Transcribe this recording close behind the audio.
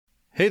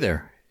Hey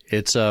there.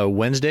 It's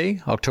Wednesday,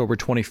 October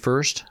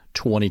 21st,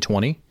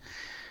 2020.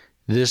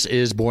 This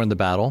is Born the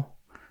Battle,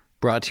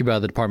 brought to you by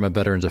the Department of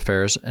Veterans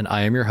Affairs, and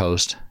I am your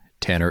host,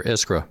 Tanner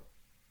Iskra.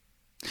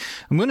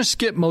 I'm going to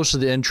skip most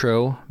of the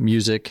intro,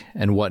 music,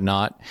 and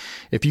whatnot.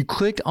 If you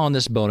clicked on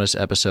this bonus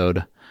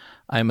episode,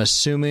 I'm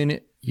assuming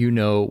you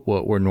know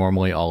what we're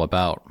normally all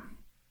about.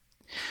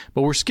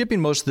 But we're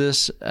skipping most of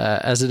this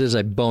as it is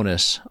a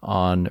bonus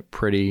on a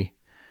pretty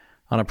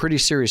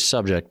serious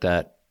subject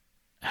that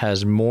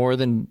has more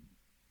than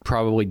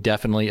probably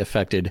definitely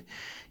affected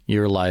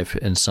your life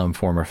in some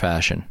form or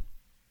fashion.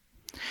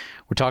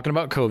 We're talking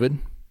about COVID,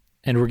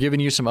 and we're giving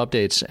you some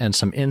updates and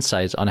some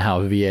insights on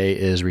how VA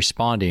is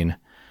responding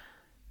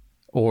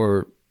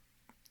or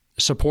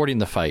supporting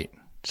the fight,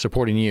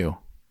 supporting you,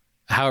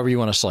 however you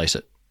want to slice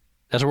it.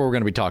 That's what we're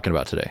going to be talking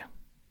about today.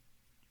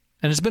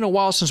 And it's been a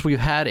while since we've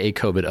had a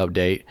COVID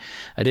update.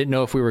 I didn't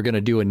know if we were going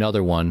to do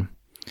another one.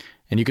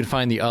 And you can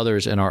find the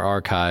others in our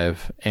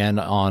archive and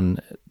on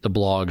the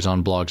blogs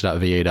on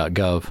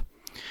blogs.va.gov.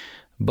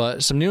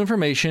 But some new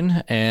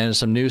information and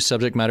some new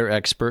subject matter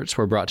experts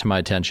were brought to my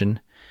attention.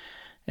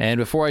 And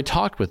before I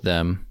talked with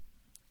them,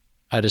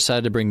 I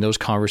decided to bring those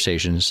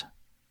conversations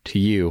to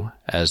you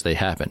as they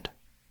happened.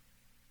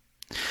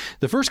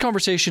 The first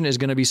conversation is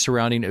going to be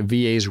surrounding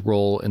VA's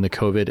role in the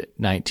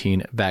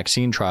COVID-19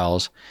 vaccine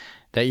trials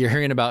that you're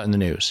hearing about in the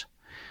news.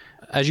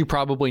 As you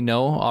probably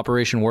know,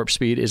 Operation Warp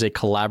Speed is a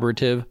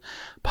collaborative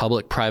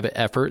public-private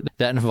effort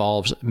that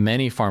involves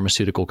many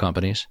pharmaceutical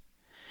companies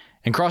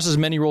and crosses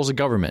many roles of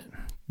government,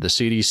 the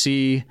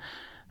CDC,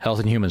 Health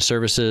and Human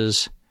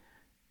Services,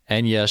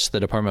 and yes,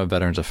 the Department of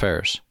Veterans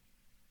Affairs.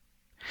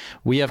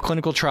 We have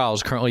clinical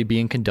trials currently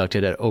being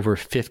conducted at over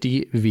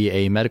 50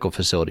 VA medical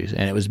facilities,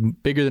 and it was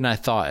bigger than I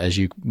thought, as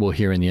you will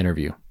hear in the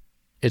interview.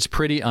 It's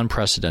pretty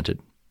unprecedented.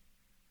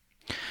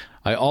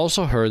 I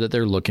also heard that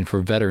they're looking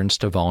for veterans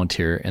to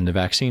volunteer in the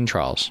vaccine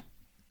trials.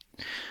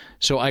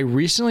 So I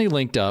recently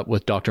linked up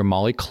with Dr.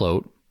 Molly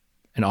Clote,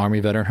 an Army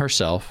veteran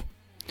herself,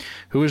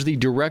 who is the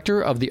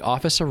director of the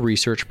Office of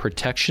Research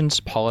Protections,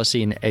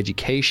 Policy, and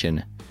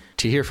Education,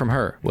 to hear from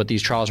her what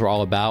these trials were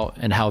all about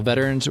and how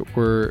veterans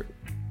were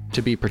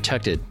to be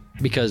protected.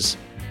 Because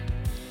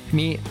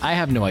I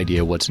have no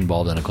idea what's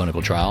involved in a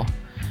clinical trial,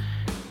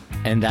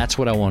 and that's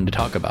what I wanted to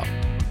talk about.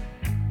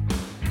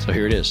 So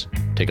here it is.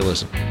 Take a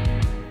listen.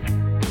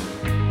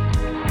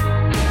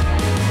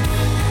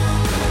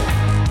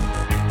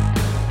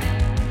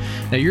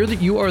 Now,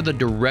 you are the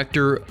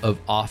Director of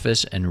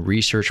Office and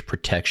Research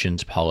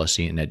Protections,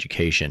 Policy, and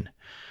Education.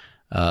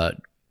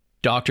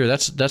 Doctor,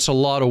 that's a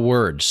lot of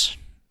words.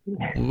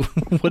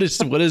 What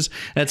is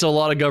that's a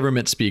lot of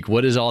government speak.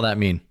 What does all that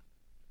mean?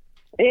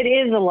 It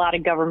is a lot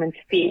of government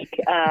speak.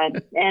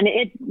 And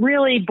it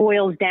really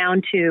boils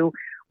down to,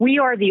 we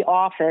are the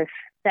office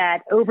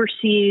that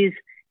oversees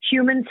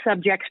human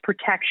subjects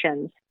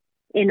protections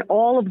in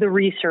all of the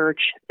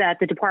research that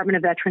the Department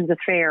of Veterans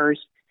Affairs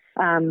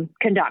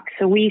conduct.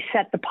 So we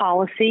set the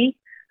policy.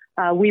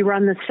 We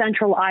run the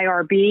central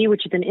IRB,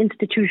 which is an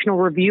institutional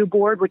review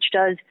board, which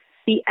does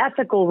the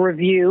ethical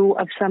review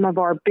of some of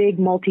our big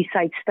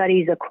multi-site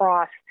studies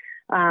across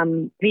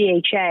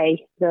VHA,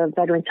 the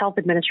Veterans Health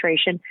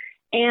Administration.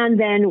 And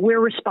then we're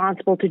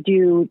responsible to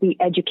do the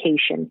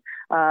education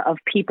of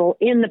people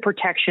in the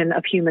protection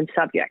of human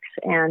subjects.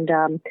 And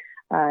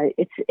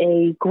it's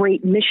a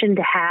great mission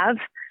to have.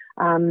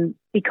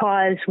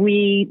 Because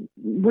we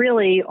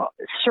really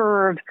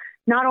serve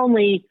not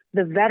only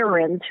the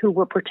veterans who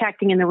we're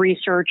protecting in the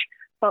research,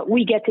 but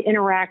we get to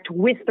interact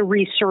with the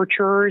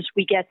researchers.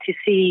 We get to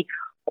see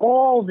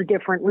all the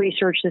different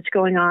research that's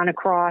going on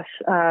across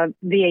VHA,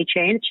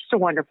 and it's just a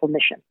wonderful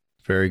mission.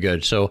 Very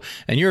good. So,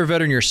 and you're a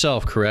veteran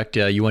yourself, correct?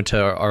 You went to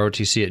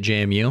ROTC at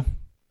JMU,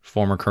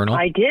 former colonel?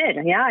 I did.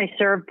 Yeah, I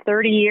served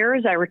 30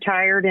 years. I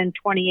retired in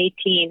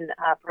 2018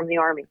 from the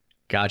Army.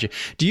 Gotcha.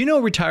 Do you know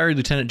retired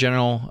Lieutenant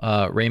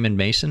General Raymond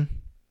Mason?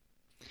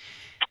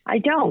 I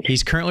don't.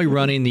 He's currently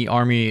running the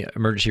Army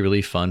Emergency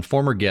Relief Fund,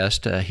 former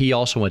guest. He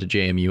also went to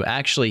JMU.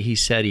 Actually, he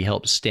said he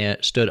helped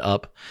stood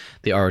up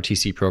the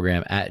ROTC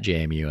program at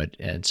JMU.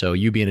 And so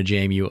you being a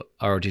JMU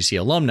ROTC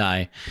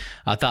alumni,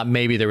 I thought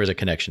maybe there was a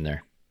connection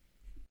there.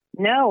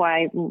 No,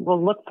 I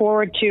will look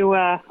forward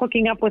to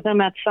hooking up with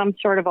him at some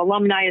sort of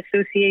alumni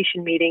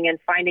association meeting and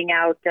finding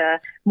out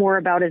more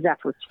about his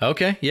efforts.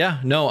 Okay, yeah.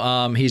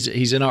 No,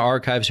 he's in our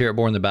archives here at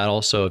Born the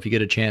Battle, so if you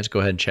get a chance, go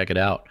ahead and check it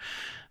out.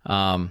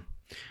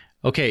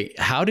 Okay,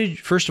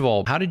 first of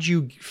all, how did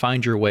you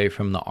find your way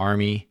from the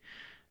Army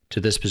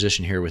to this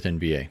position here within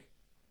VA?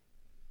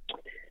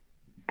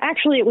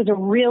 Actually, it was a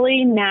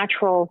really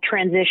natural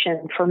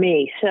transition for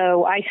me.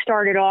 So I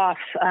started off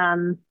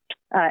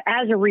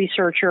as a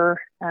researcher,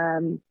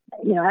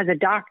 as a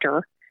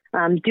doctor,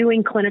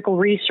 doing clinical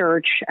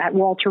research at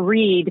Walter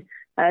Reed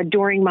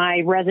during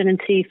my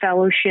residency,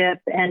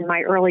 fellowship, and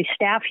my early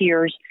staff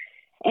years,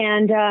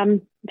 and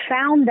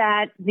found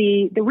that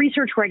the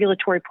research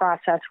regulatory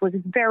process was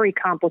very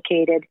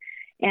complicated,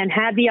 and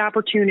had the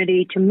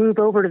opportunity to move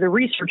over to the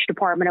research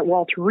department at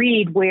Walter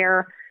Reed,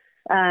 where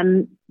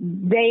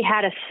they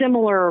had a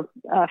similar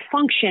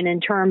function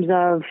in terms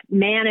of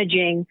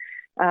managing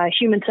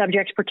human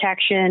subjects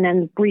protection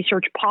and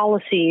research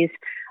policies,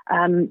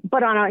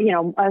 but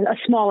on a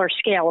smaller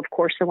scale, of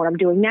course, than what I'm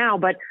doing now.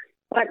 But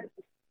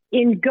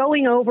in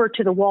going over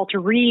to the Walter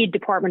Reed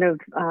Department of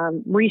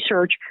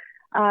Research,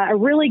 I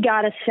really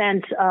got a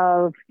sense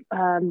of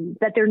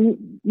that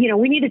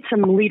we needed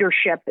some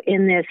leadership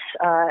in this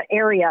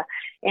area.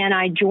 And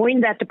I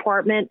joined that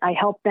department. I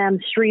helped them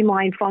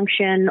streamline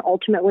function,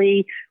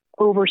 ultimately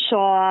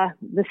oversaw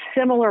the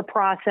similar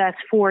process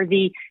for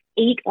the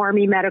 8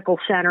 Army medical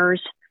centers.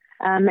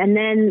 And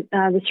then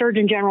the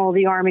Surgeon General of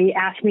the Army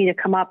asked me to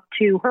come up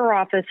to her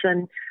office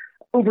and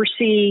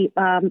oversee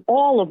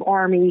all of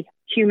Army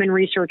human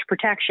research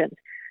protections.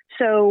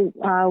 So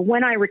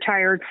when I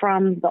retired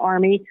from the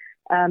Army,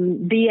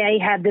 VA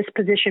had this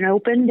position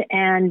opened.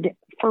 And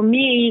for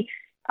me,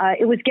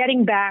 it was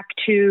getting back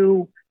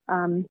to,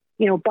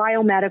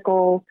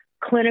 biomedical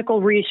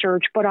clinical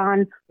research, but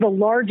on the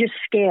largest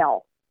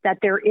scale that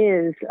there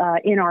is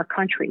in our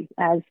country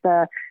as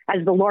the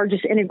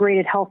largest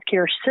integrated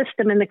healthcare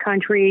system in the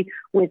country,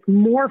 with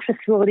more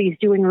facilities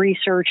doing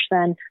research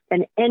than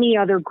any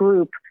other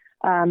group.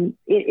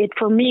 It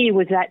for me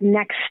was that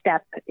next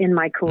step in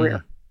my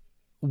career.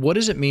 What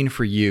does it mean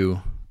for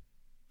you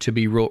to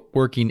be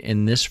working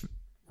in this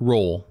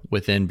role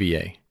within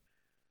VA?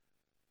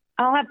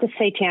 I'll have to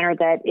say, Tanner,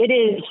 that it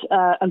is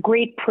a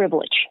great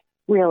privilege,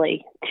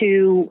 really,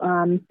 to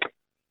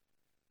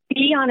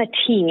be on a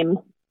team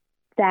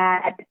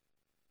that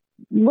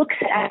looks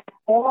at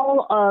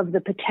all of the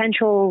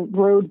potential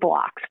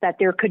roadblocks that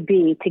there could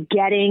be to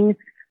getting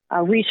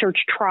a research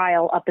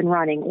trial up and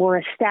running, or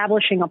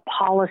establishing a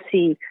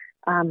policy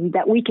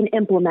that we can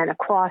implement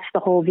across the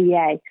whole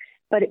VA.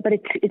 But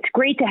it's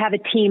great to have a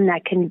team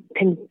that can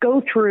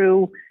go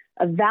through,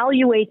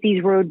 evaluate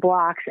these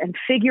roadblocks, and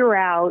figure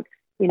out,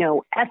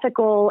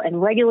 ethical and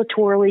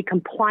regulatorily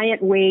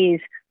compliant ways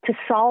to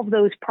solve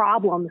those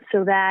problems,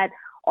 so that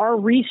our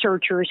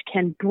researchers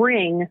can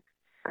bring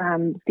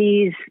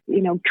these,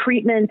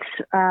 treatments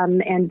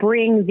and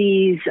bring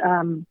these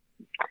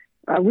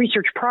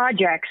research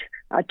projects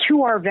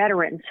to our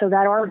veterans, so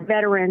that our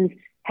veterans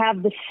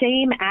have the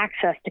same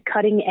access to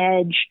cutting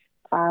edge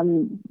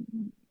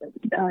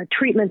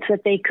treatments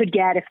that they could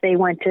get if they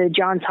went to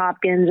Johns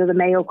Hopkins or the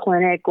Mayo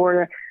Clinic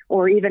or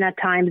even at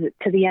times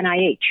to the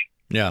NIH.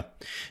 Yeah,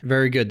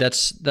 very good.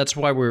 That's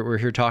why we're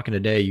here talking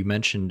today. You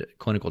mentioned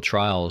clinical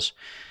trials.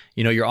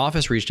 Your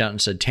office reached out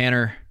and said,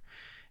 Tanner,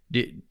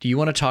 do you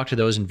want to talk to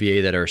those in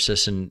VA that are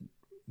assisting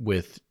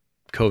with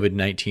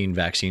COVID-19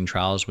 vaccine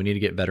trials? We need to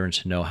get veterans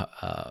to know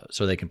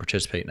so they can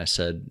participate. And I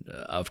said,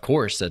 of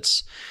course,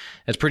 that's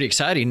pretty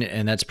exciting,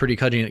 and that's pretty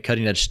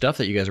cutting edge stuff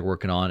that you guys are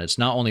working on. It's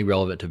not only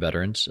relevant to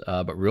veterans,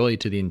 but really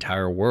to the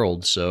entire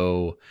world.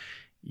 So,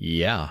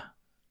 yeah.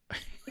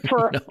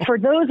 For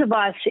those of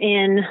us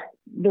in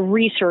the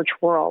research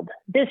world,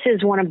 this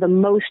is one of the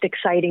most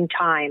exciting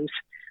times.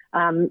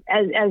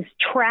 As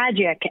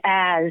tragic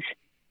as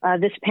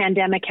this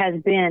pandemic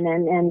has been,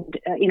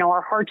 and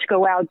our hearts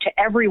go out to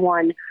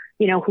everyone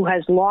who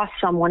has lost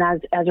someone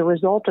as a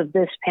result of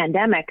this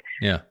pandemic.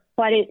 Yeah.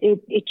 But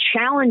it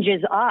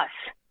challenges us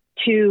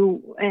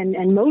to and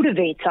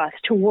motivates us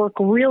to work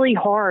really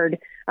hard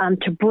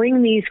to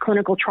bring these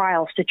clinical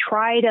trials, to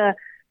try to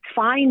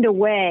find a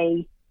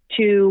way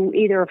to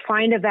either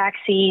find a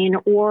vaccine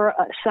or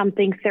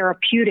something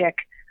therapeutic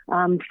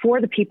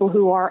for the people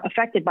who are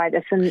affected by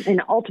this.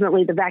 And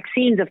ultimately the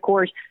vaccines, of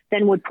course,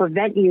 then would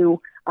prevent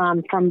you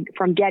from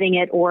getting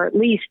it, or at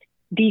least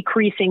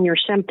decreasing your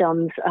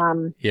symptoms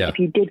if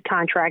you did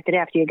contract it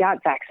after you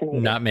got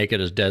vaccinated. Not make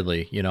it as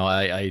deadly.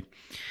 I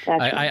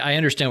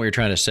understand what you're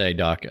trying to say,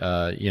 Doc.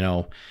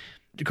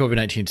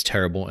 COVID-19 is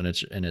terrible, and it's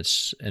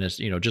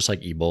just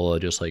like Ebola,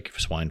 just like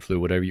swine flu,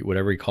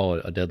 whatever you call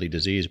it, a deadly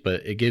disease.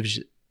 But it gives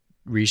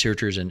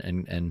researchers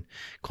and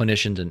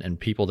clinicians and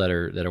people that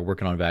are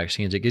working on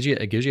vaccines, it gives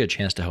you a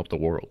chance to help the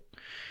world.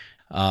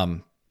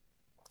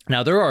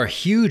 Now there are a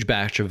huge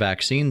batch of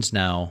vaccines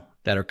now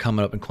that are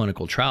coming up in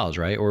clinical trials,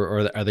 right?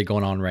 Or are they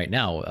going on right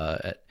now?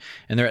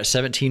 And they're at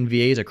 17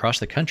 VAs across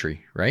the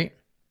country, right?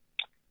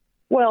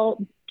 Well,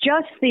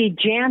 just the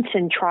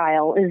Janssen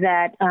trial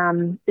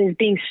is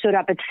being stood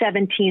up at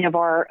 17 of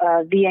our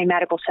VA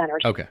medical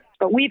centers. Okay.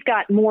 But we've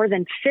got more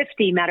than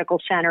 50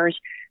 medical centers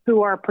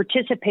who are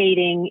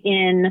participating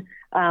in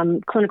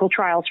clinical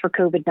trials for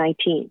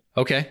COVID-19.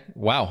 Okay.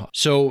 Wow.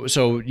 So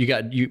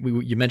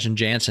you mentioned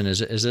Janssen.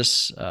 Is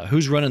this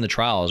who's running the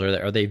trials?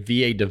 Are they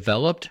VA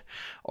developed,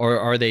 or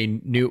are they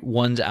new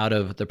ones out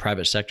of the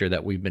private sector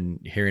that we've been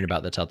hearing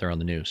about that's out there on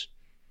the news?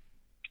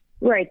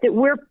 Right. That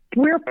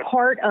we're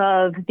part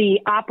of the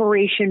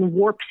Operation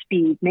Warp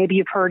Speed. Maybe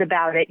you've heard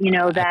about it.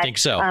 That I think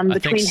so.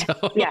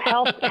 Yeah,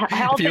 health.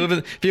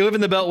 If you live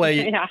in the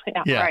Beltway.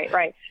 Yeah.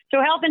 Right.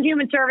 So Health and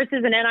Human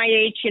Services and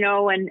NIH,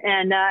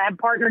 and have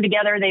partnered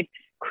together. They've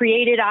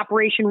created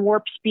Operation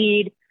Warp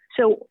Speed.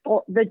 So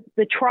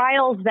the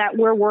trials that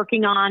we're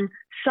working on,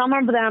 some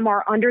of them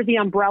are under the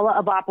umbrella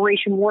of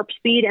Operation Warp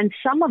Speed, and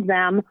some of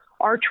them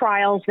are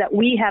trials that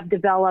we have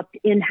developed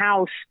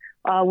in-house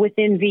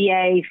within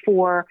VA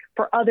for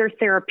other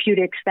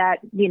therapeutics that,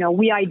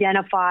 we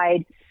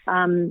identified,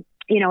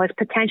 as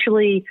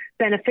potentially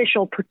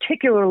beneficial,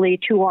 particularly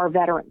to our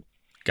veterans.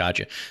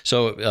 Gotcha.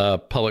 So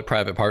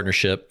public-private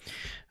partnership.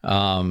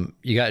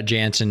 You got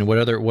Janssen. What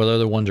other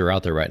ones are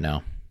out there right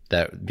now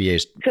that VA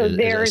is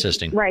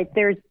assisting? Right.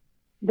 There's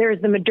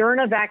the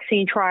Moderna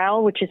vaccine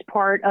trial, which is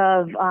part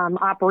of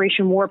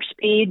Operation Warp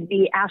Speed,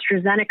 the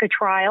AstraZeneca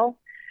trial.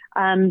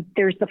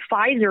 There's the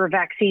Pfizer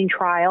vaccine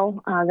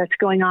trial that's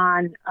going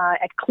on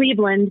at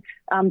Cleveland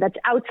that's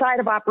outside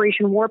of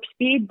Operation Warp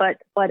Speed, but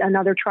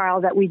another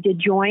trial that we did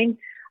join.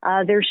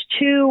 There's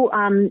two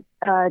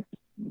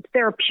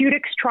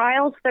therapeutics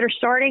trials that are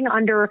starting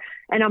under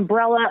an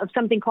umbrella of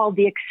something called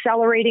the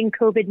Accelerating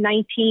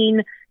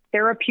COVID-19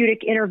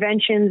 Therapeutic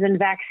Interventions and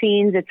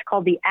Vaccines. It's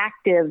called the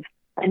ACTIVE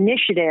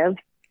Initiative.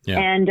 Yeah.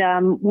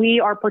 And we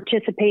are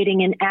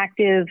participating in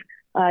ACTIVE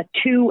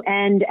 2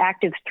 and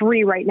ACTIVE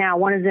 3 right now.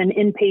 One is an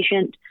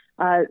inpatient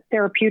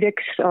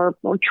therapeutics or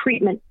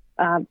treatment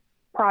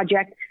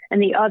project,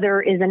 and the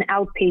other is an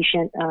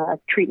outpatient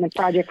treatment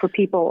project for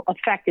people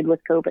affected with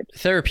COVID.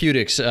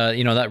 Therapeutics,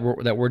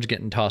 that word's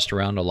getting tossed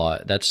around a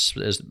lot.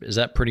 Is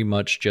that pretty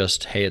much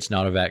just, hey, it's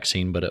not a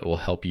vaccine, but it will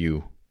help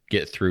you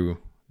get through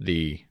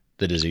the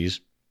disease?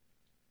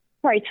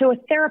 Right. So a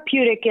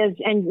therapeutic is,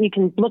 and you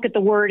can look at the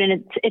word,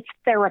 and it's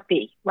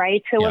therapy,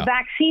 right? So a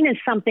vaccine is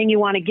something you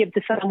want to give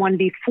to someone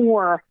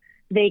before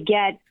they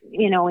get,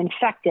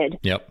 infected.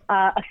 Yep.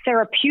 A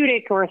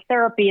therapeutic or a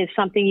therapy is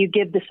something you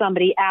give to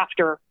somebody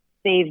after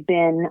they've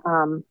been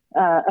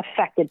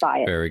affected by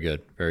it. Very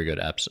good. Very good.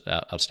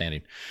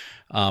 Outstanding.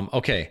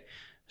 Okay.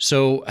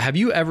 So have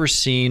you ever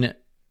seen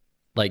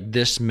like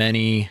this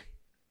many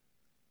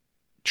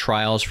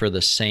trials for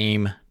the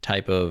same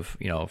type of,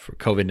 for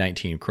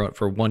COVID-19,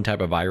 for one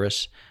type of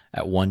virus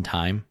at one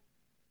time?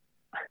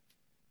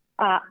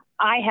 I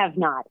have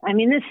not. I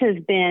mean, this has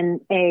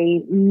been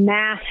a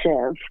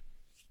massive,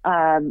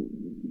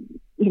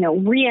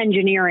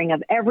 re-engineering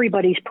of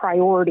everybody's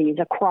priorities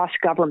across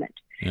government.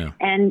 Yeah.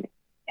 And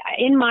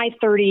in my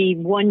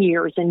 31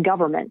 years in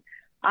government,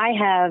 I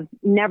have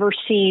never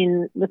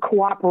seen the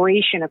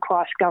cooperation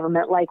across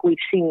government like we've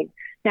seen.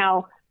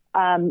 Now,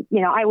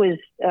 I was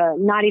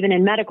not even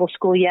in medical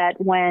school yet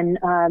when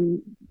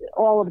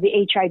all of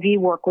the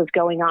HIV work was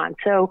going on.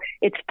 So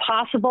it's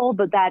possible,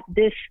 but that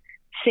this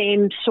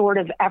same sort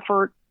of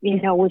effort,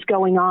 was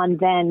going on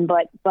then.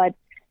 But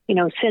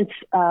since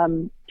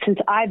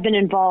I've been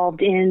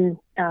involved in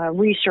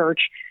research,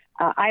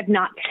 I've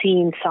not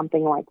seen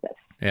something like this.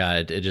 Yeah,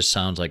 it just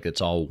sounds like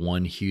it's all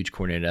one huge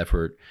coordinated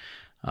effort.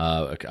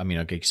 Like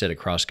you said,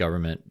 across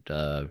government,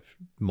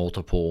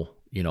 multiple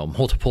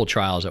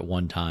trials at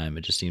one time.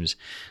 It just seems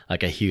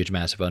like a huge,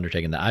 massive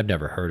undertaking that I've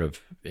never heard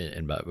of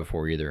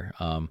before either.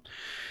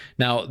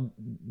 Now,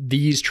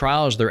 these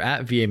trials, they're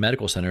at VA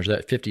medical centers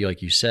at 50,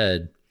 like you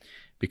said,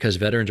 because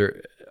veterans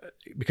are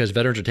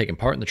taking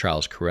part in the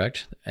trials,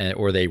 correct?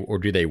 Or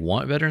do they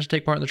want veterans to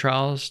take part in the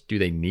trials? Do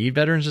they need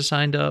veterans to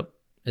sign up?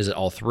 Is it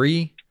all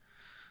three?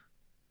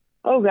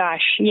 Oh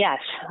gosh, yes.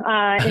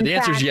 The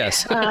answer is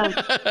yes.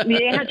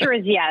 The answer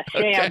is yes.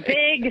 Okay. Yeah,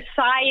 big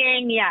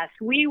sighing yes.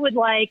 We would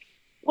like,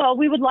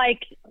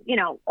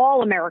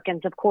 all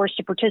Americans, of course,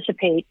 to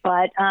participate,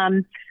 but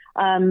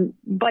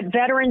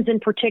veterans in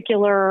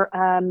particular,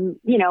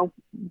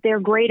 they're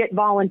great at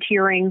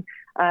volunteering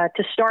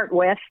to start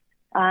with.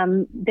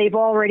 They've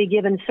already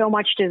given so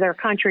much to their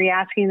country.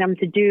 Asking them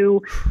to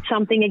do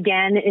something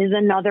again is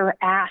another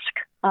ask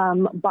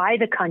by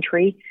the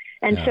country.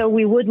 And so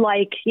we would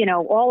like,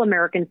 all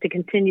Americans to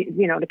continue,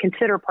 to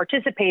consider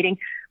participating,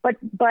 but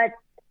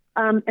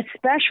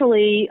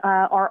especially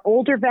our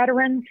older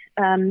veterans,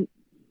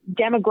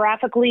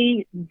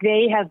 demographically,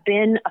 they have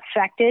been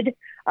affected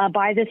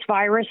by this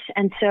virus.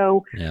 And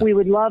so we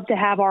would love to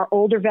have our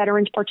older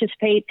veterans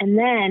participate. And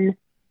then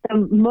the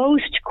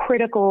most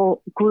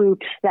critical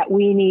groups that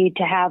we need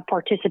to have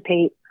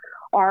participate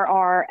are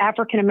our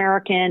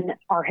African-American,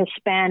 our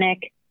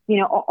Hispanic,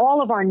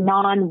 all of our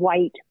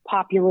non-white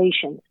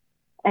populations.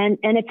 And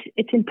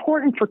it's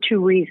important for two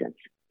reasons.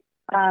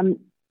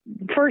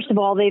 First of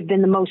all, they've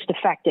been the most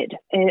affected,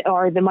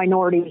 or the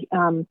minority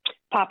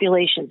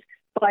populations.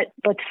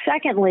 But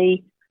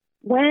secondly,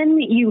 when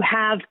you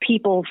have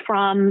people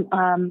from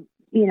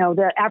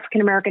the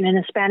African American and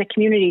Hispanic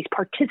communities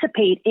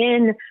participate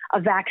in a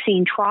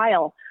vaccine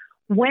trial,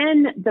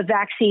 when the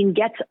vaccine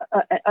gets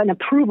an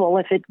approval,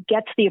 if it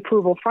gets the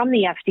approval from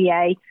the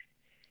FDA,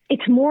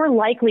 it's more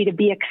likely to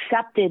be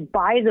accepted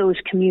by those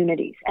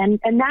communities. And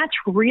that's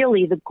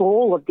really the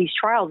goal of these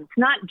trials. It's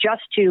not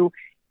just to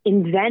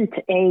invent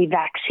a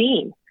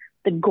vaccine.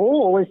 The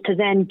goal is to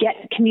then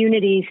get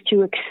communities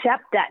to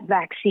accept that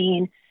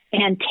vaccine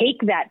and take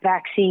that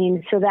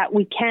vaccine so that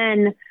we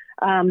can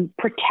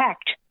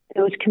protect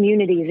those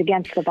communities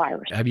against the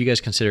virus. Have you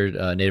guys considered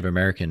Native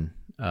American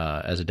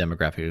as a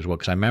demographic as well?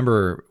 Because I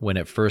remember when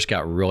it first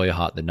got really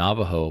hot, the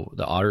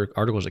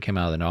articles that came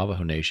out of the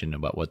Navajo Nation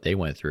about what they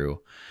went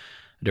through,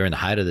 during the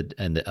height of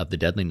the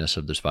deadliness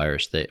of this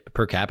virus, they,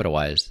 per capita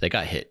wise, they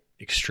got hit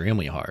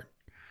extremely hard.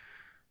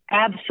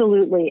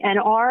 Absolutely. And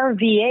our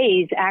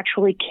VAs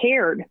actually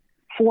cared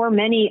for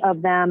many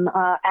of them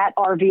at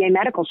our VA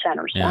medical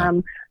centers. Yeah.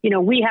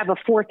 We have a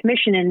fourth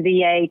mission in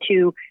VA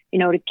to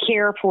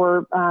care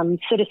for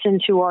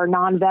citizens who are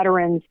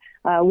non-veterans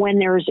when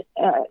there's,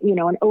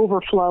 an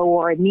overflow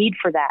or a need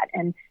for that.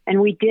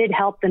 And we did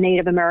help the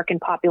Native American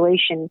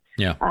population.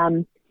 Yeah.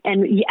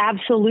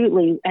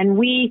 Absolutely. And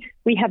we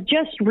have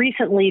just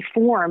recently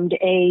formed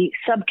a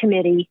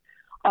subcommittee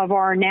of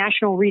our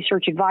National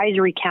Research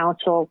Advisory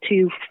Council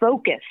to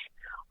focus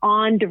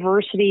on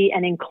diversity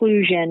and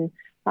inclusion,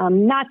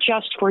 not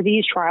just for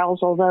these trials,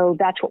 although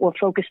that's what we're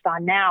focused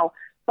on now,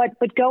 but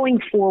going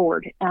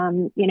forward.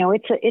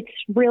 It's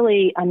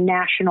really a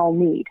national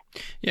need.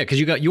 Yeah, because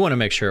you want to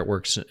make sure it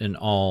works in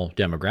all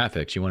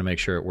demographics. You want to make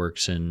sure it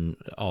works in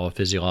all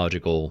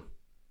physiological,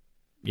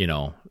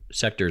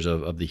 sectors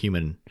of the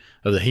human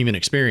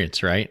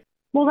experience, right?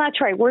 Well,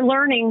 that's right. We're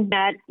learning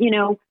that,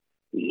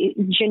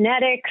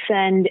 genetics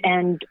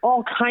and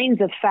all kinds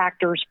of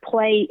factors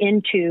play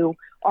into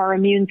our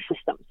immune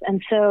systems.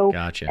 And so,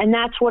 Gotcha. And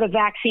that's what a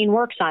vaccine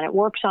works on. It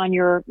works on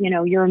your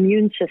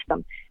immune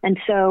system. And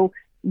so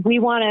we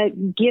want to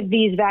give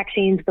these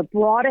vaccines the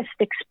broadest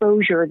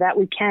exposure that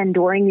we can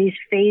during these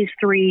phase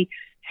 3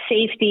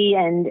 safety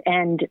and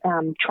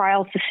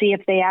trials to see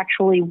if they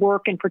actually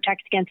work and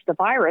protect against the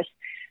virus,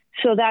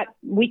 so that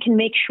we can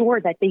make sure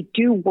that they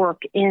do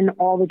work in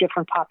all the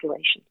different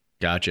populations.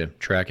 Gotcha.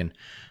 Tracking.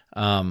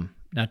 I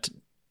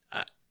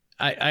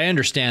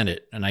understand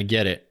it and I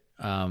get it.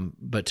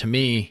 But to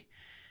me,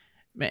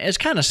 man, it's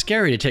kind of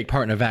scary to take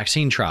part in a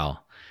vaccine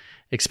trial,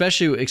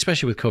 especially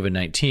with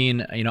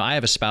COVID-19. I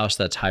have a spouse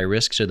that's high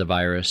risk to the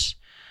virus.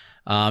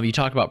 You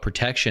talk about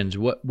protections.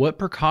 What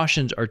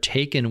precautions are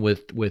taken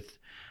with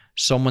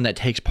someone that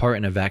takes part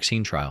in a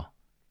vaccine trial?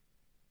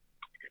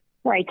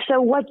 Right. So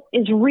what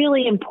is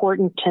really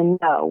important to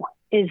know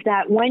is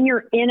that when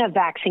you're in a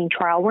vaccine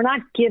trial, we're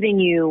not giving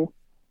you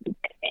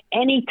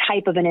any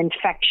type of an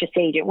infectious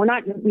agent. We're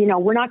not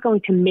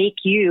going to make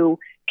you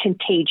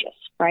contagious,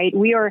 right?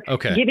 We are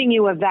giving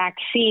you a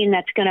vaccine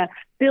that's going to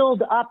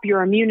build up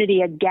your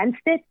immunity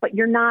against it, but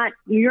you're not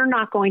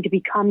going to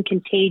become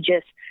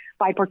contagious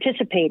by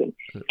participating.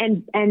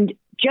 And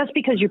just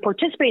because you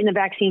participate in the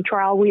vaccine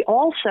trial, we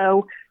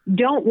also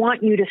don't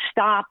want you to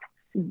stop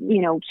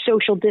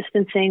social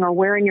distancing or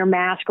wearing your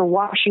mask or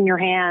washing your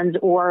hands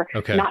or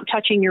not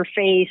touching your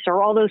face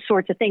or all those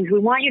sorts of things. We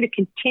want you to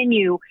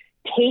continue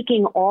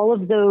taking all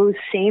of those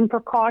same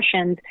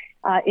precautions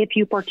if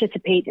you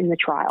participate in the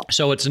trial.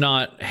 So it's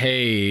not,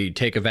 hey,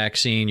 take a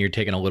vaccine, you're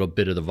taking a little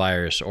bit of the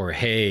virus, or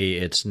hey,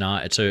 it's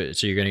not, so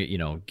you're going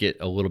to, get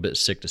a little bit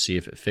sick to see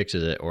if it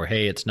fixes it, or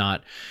hey, it's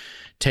not,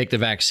 take the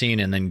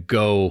vaccine and then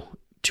go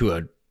to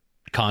a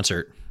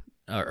concert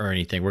or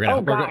anything. We're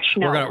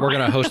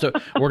gonna host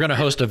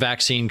a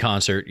vaccine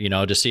concert,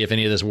 to see if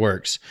any of this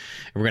works.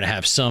 We're gonna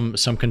have some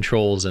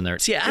controls in there.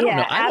 See, I don't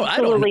know.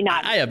 Absolutely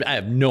not. I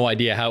have no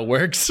idea how it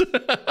works.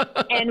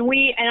 and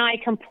I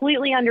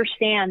completely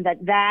understand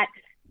that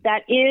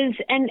is,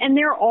 and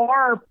there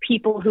are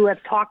people who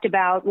have talked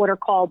about what are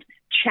called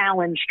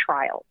challenge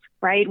trials,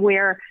 right?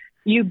 Where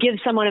you give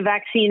someone a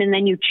vaccine and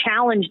then you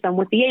challenge them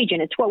with the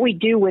agent. It's what we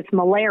do with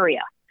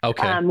malaria.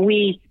 Okay.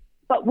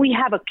 But we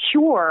have a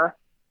cure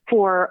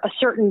for a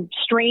certain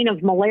strain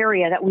of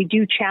malaria that we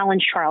do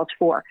challenge trials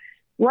for.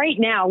 Right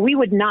now, we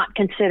would not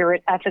consider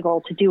it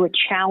ethical to do a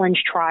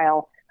challenge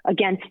trial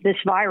against this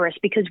virus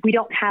because we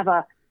don't have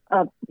a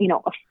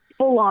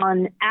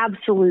full-on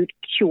absolute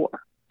cure.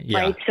 Yeah.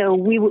 Right. So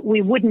we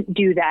wouldn't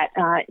do that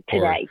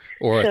today.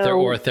 Or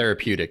a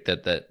therapeutic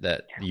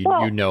that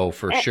you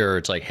for sure.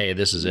 It's like, hey,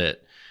 this is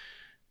it.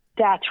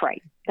 That's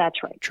right.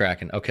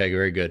 Tracking. Okay,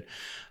 very good.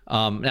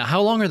 Now,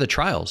 how long are the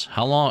trials?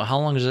 How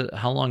long is it?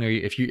 How long are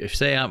you? If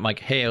say I'm like,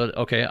 hey,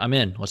 okay, I'm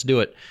in. Let's do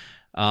it.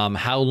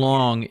 How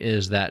long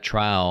is that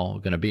trial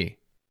going to be?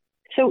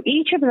 So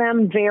each of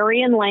them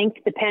vary in length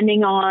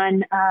depending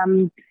on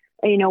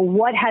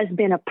what has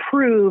been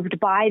approved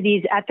by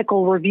these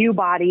ethical review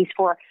bodies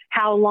for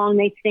how long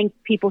they think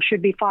people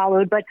should be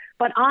followed. But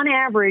on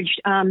average,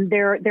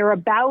 they're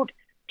about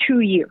 2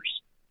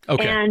 years.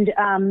 Okay.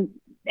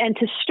 And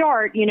to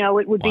start,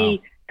 it would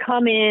be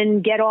come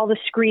in, get all the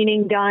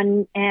screening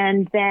done,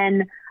 and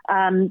then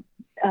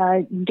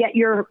get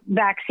your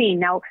vaccine.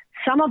 Now,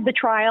 some of the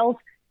trials,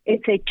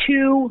 it's a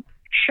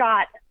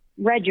 2-shot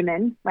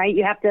regimen, right?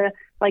 You have to,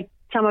 like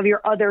some of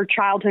your other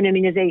childhood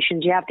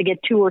immunizations, you have to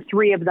get 2 or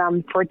 3 of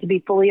them for it to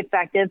be fully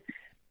effective.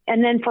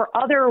 And then for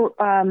other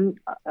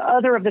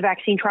of the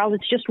vaccine trials,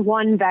 it's just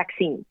one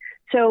vaccine.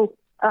 So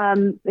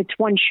it's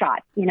one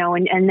shot,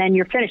 and then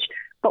you're finished.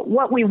 But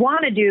what we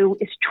want to do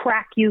is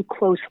track you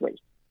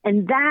closely.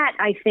 And that,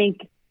 I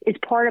think, is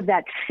part of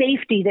that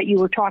safety that you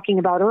were talking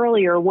about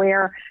earlier,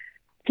 where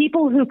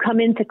people who come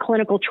into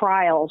clinical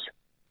trials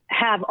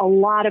have a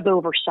lot of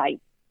oversight.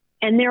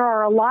 And there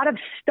are a lot of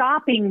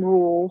stopping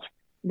rules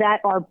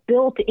that are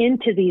built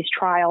into these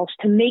trials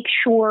to make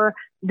sure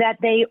that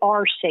they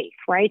are safe,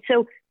 right?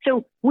 So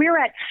So we're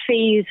at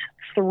phase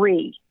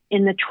 3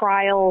 in the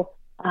trial,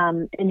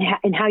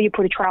 in how you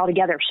put a trial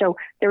together. So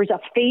there's a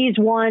phase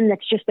 1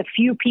 that's just a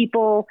few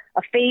people,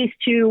 a phase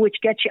 2 which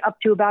gets you up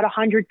to about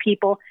 100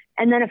 people,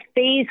 and then a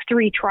phase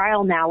 3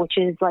 trial now, which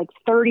is like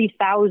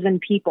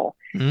 30,000 people.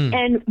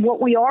 And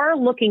what we are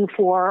looking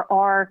for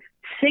are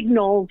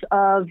signals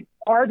of,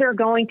 are there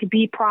going to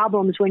be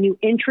problems when you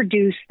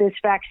introduce this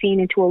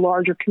vaccine into a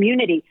larger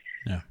community?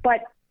 Yeah.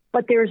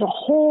 But there's a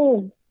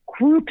whole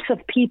groups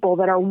of people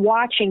that are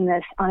watching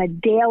this on a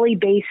daily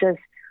basis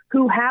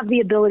who have the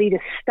ability to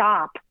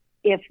stop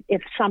if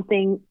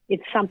something's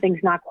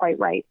not quite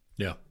right.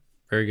 Yeah,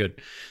 very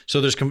good. So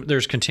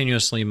there's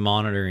continuously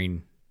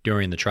monitoring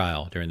during the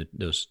trial, during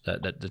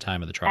the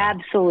time of the trial.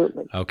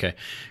 Absolutely. Okay.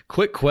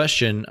 Quick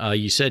question.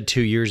 You said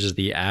 2 years is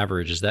the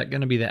average. Is that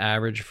going to be the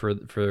average for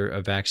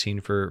a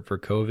vaccine for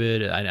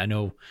COVID? I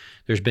know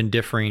there's been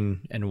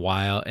differing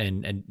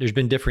and there's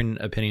been differing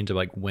opinions of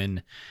like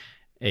when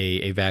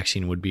a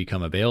vaccine would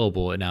become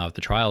available. And now if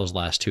the trials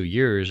last 2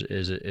 years,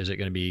 is it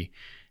going to be,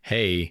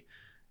 hey,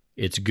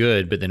 it's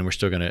good, but then we're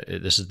still going to,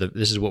 this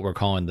is what we're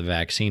calling the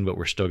vaccine, but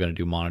we're still going to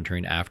do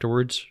monitoring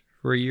afterwards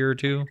for a year or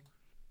two?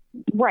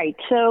 Right.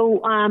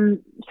 So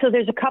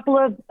there's a couple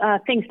of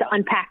things to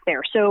unpack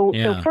there. So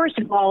first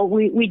of all,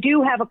 we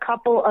do have a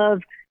couple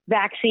of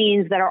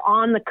vaccines that are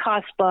on the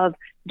cusp of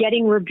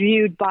getting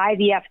reviewed by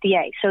the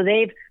FDA. So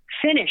they've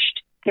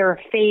finished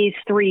their phase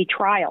 3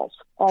 trials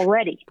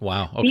already.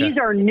 Wow. Okay. These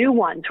are new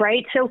ones,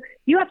 right? So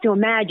you have to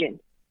imagine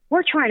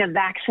we're trying to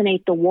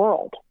vaccinate the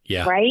world,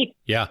 right?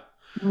 Yeah.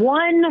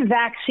 One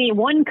vaccine,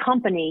 one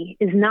company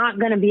is not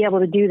going to be able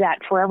to do that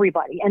for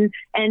everybody.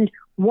 And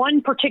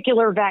one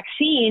particular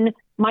vaccine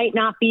might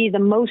not be the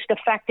most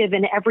effective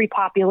in every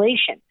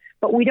population,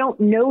 but we don't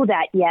know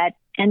that yet.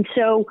 And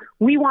so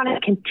we want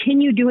to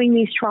continue doing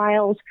these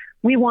trials.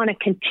 We want to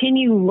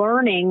continue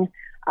learning,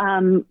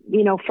 from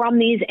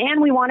these,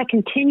 and we want to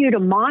continue to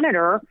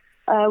monitor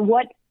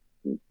what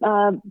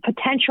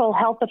potential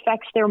health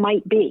effects there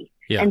might be.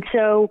 Yeah. And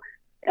so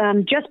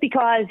just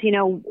because,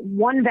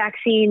 one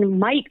vaccine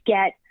might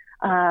get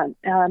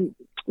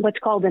what's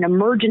called an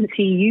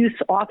emergency use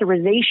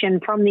authorization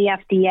from the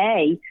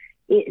FDA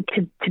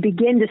to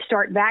begin to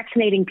start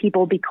vaccinating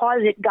people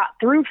because it got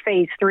through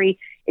phase 3,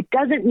 it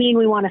doesn't mean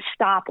we want to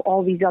stop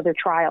all these other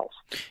trials.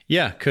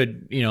 Yeah, it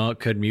could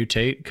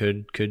mutate,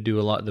 could do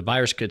a lot. The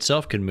virus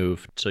itself could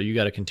move. So you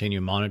got to continue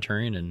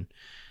monitoring and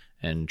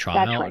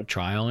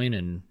trialing,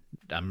 and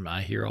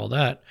I hear all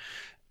that.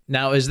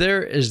 Now, is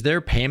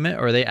there payment,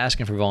 or are they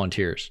asking for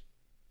volunteers?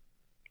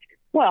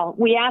 Well,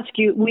 we ask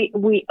you,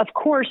 we of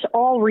course,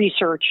 all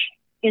research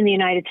in the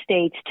United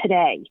States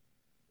today,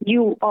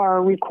 you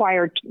are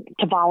required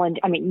to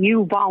volunteer. I mean,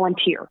 you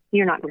volunteer.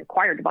 You're not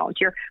required to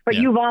volunteer, but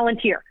you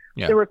volunteer.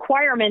 Yeah. The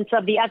requirements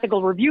of the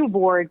ethical review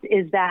boards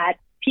is that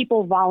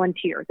people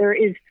volunteer. There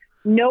is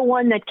no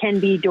one that can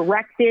be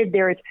directed.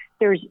 There's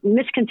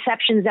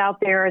misconceptions out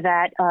there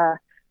that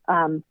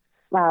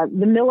the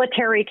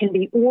military can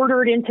be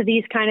ordered into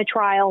these kind of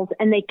trials,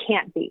 and they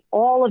can't be.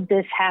 All of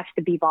this has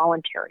to be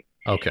voluntary.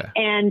 Okay.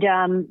 And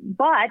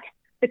but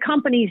the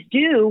companies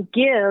do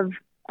give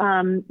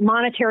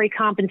monetary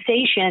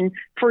compensation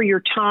for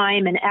your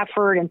time and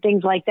effort and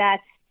things like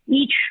that.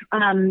 Each,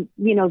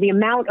 the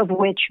amount of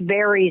which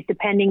varies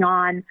depending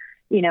on,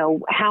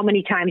 how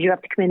many times you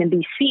have to come in and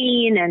be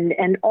seen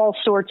and all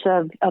sorts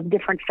of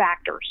different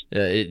factors.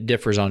 It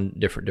differs on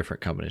different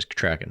companies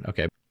tracking.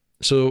 Okay.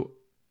 So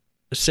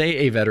say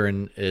a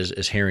veteran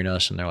is hearing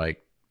us and they're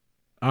like,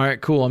 all right,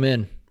 cool, I'm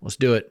in. Let's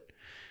do it.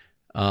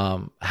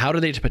 How do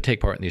they take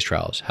part in these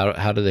trials?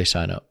 How do they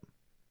sign up?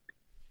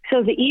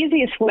 So the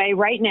easiest way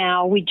right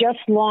now, we just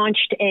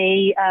launched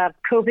a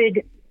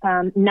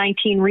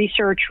COVID-19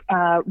 research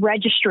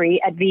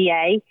registry at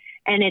VA,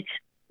 and it's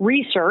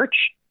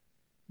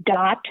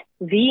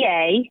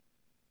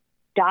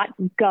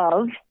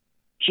research.va.gov,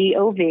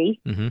 G-O-V,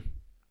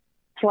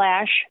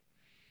 /COVID,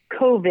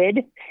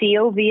 COVID,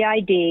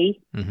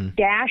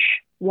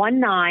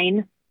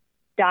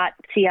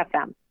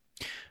 -19.cfm.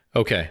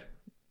 Okay.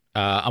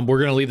 We're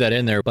going to leave that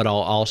in there, but I'll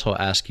also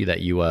ask you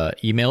that you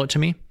email it to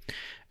me,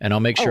 and I'll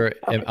make sure it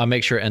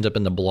ends up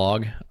in the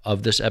blog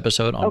of this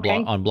episode on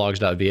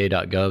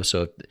blogs.va.gov.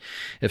 So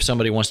if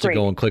somebody wants to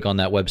go and click on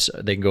that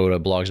website, they can go to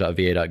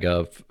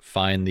blogs.va.gov,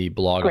 find the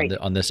blog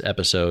on this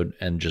episode,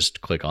 and just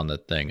click on the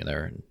thing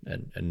there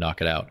and knock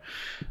it out.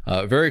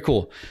 Very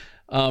cool.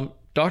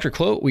 Dr.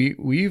 Clote,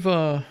 we've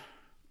had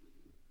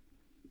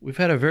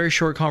a very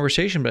short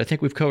conversation, but I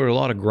think we've covered a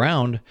lot of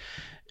ground.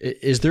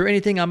 Is there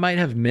anything I might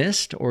have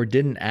missed or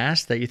didn't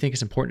ask that you think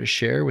is important to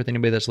share with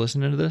anybody that's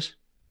listening to this?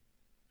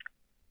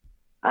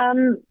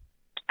 I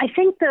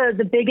think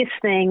the biggest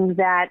thing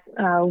that,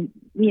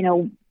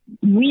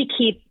 we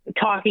keep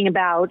talking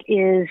about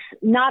is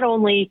not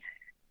only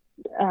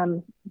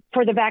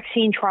for the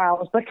vaccine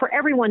trials, but for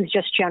everyone's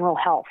just general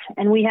health.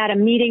 And we had a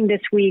meeting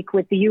this week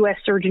with the U.S.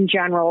 Surgeon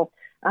General,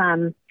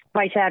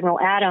 Vice Admiral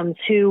Adams,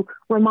 who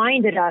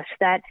reminded us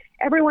that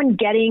everyone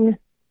getting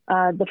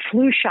the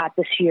flu shot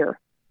this year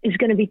is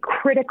going to be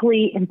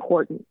critically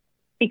important.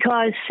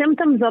 because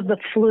symptoms of the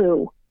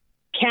flu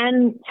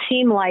can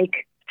seem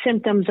like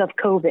symptoms of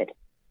COVID.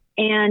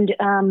 And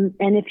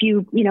if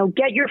you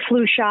get your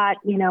flu shot,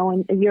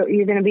 and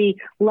you're going to be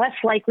less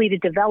likely to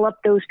develop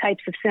those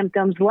types of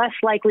symptoms, less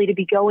likely to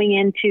be going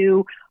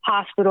into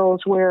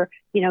hospitals where,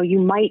 you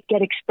might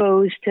get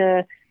exposed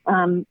to,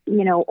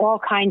 all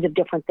kinds of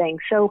different things.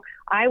 So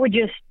I would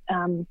just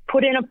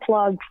put in a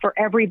plug for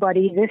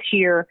everybody this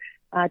year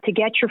to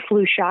get your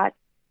flu shot.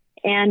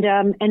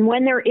 And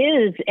when there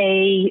is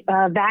a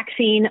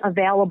vaccine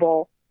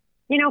available,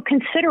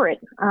 consider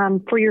it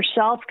for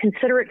yourself,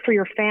 consider it for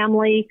your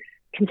family,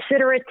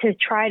 consider it to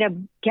try to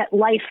get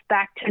life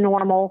back to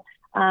normal.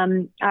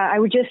 I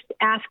would just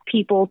ask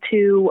people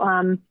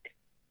to,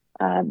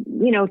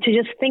 to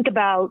just think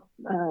about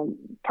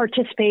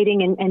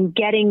participating and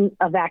getting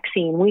a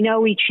vaccine. We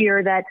know each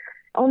year that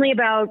only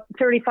about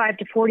 35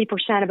 to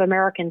 40% of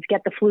Americans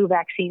get the flu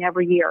vaccine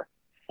every year.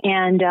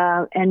 And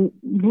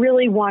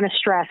really want to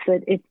stress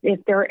that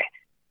if there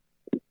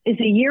is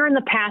a year in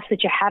the past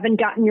that you haven't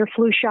gotten your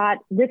flu shot,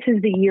 this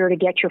is the year to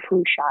get your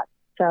flu shot.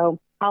 So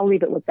I'll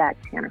leave it with that,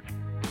 Tanner.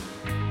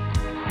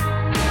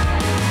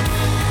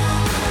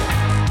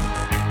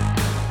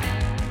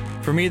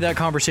 For me, that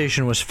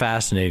conversation was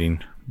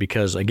fascinating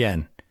because,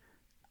 again,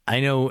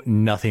 I know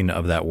nothing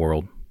of that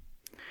world.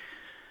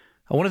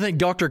 I want to thank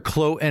Dr.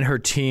 Clote and her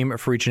team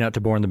for reaching out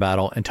to Born the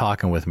Battle and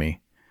talking with me.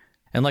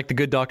 And like the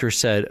good doctor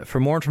said, for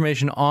more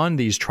information on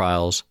these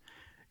trials,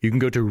 you can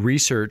go to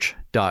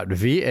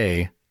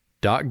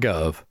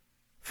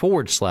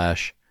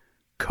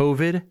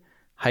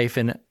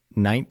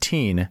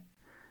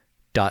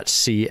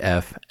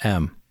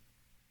research.va.gov/COVID-19.CFM.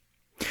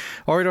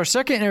 All right, our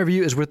second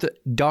interview is with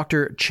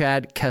Dr.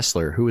 Chad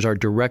Kessler, who is our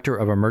Director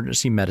of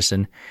Emergency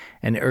Medicine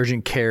and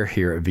Urgent Care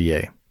here at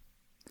VA.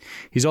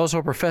 He's also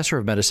a professor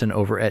of medicine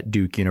over at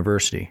Duke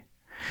University.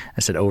 I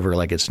said over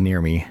like it's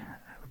near me,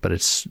 but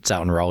it's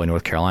out in Raleigh,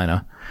 North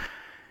Carolina.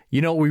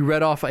 We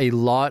read off a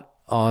lot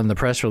on the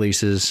press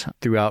releases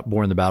throughout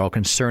Born the Battle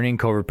concerning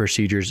COVID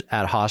procedures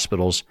at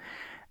hospitals,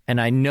 and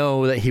I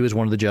know that he was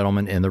one of the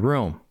gentlemen in the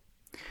room.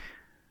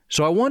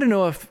 So I want to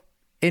know if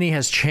any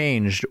has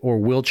changed or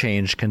will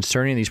change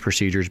concerning these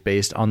procedures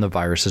based on the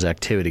virus's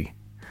activity.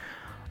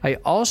 I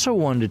also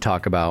wanted to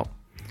talk about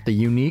the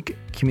unique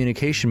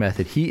communication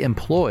method he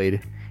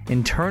employed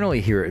internally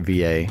here at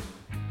VA,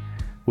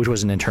 which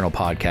was an internal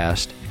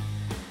podcast,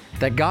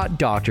 that got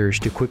doctors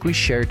to quickly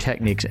share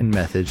techniques and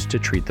methods to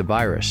treat the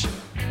virus.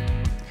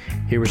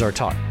 Here was our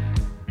talk.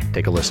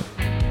 Take a listen.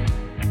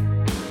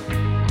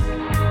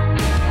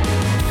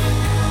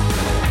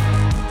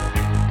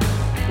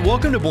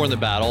 Welcome to Born the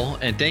Battle,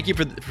 and thank you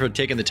for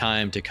taking the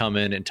time to come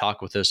in and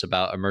talk with us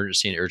about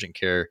emergency and urgent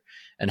care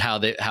and how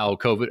VA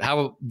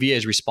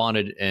has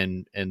responded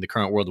in the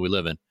current world we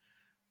live in.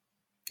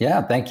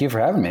 Yeah, thank you for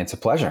having me. It's a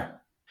pleasure.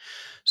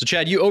 So,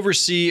 Chad, you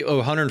oversee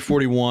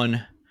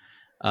 141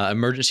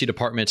 emergency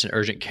departments and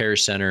urgent care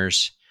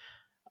centers.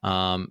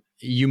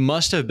 You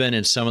must have been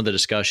in some of the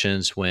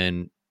discussions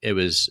when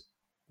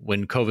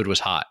COVID was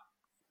hot,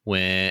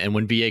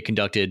 when VA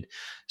conducted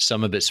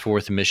some of its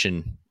fourth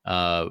mission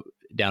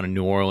down in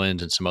New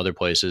Orleans and some other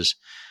places.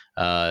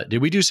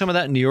 Did we do some of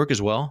that in New York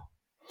as well?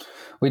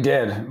 We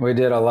did. We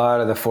did a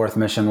lot of the fourth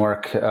mission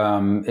work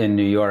in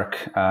New York.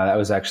 That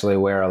was actually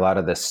where a lot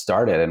of this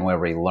started and where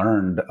we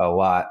learned a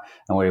lot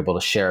and were able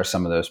to share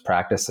some of those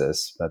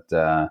practices. But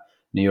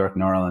New York,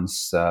 New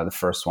Orleans, the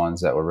first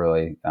ones that were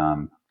really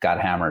got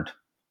hammered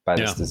by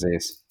this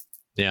disease.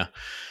 Yeah.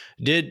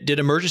 Did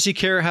emergency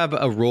care have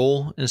a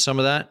role in some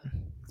of that?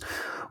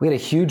 We had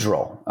a huge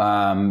role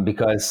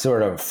because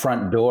sort of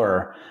front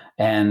door.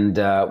 And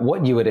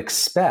what you would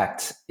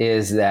expect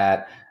is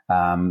that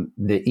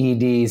the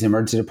EDs,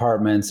 emergency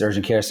departments,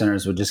 urgent care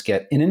centers would just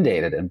get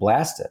inundated and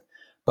blasted.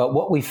 But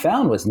what we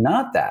found was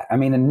not that. I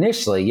mean,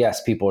 initially,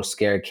 yes, people were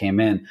scared, came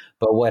in.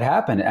 But what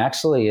happened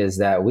actually is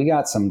that we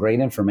got some great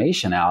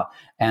information out,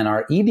 and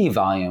our ED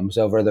volumes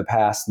over the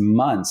past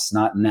months,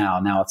 not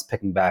now it's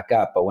picking back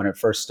up, but when it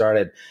first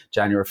started,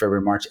 January,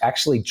 February, March,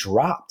 actually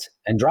dropped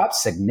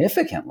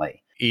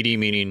significantly. ED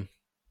meaning?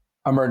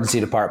 Emergency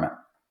department.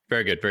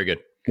 Very good, very good.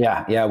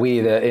 Yeah. We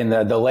in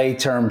the lay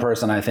term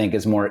person, I think,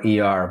 is more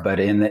ER, but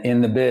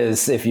in the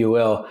biz, if you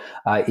will,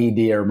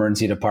 ED or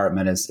emergency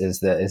department is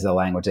the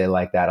language. They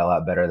like that a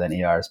lot better than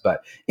ERs,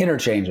 but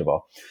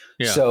interchangeable.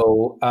 Yeah.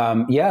 So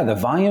the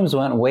volumes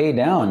went way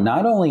down,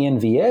 not only in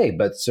VA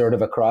but sort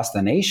of across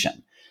the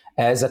nation.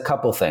 As a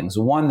couple things.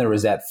 One, there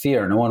was that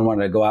fear. No one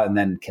wanted to go out and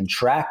then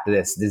contract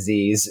this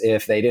disease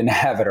if they didn't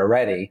have it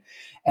already.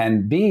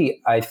 And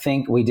B, I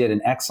think we did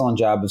an excellent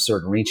job of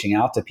sort of reaching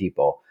out to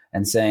people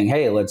and saying,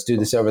 hey, let's do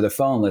this over the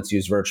phone. Let's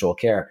use virtual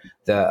care.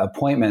 The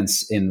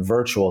appointments in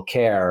virtual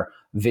care,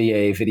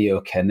 VA, Video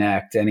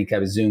Connect, any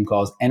kind of Zoom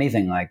calls,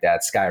 anything like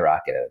that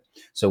skyrocketed.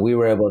 So we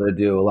were able to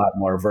do a lot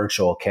more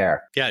virtual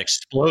care. Yeah, it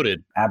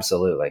exploded.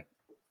 Absolutely.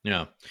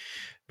 Yeah,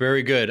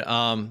 very good.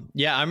 I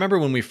remember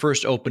when we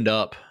first opened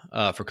up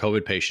for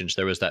COVID patients,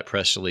 there was that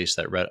press release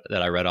that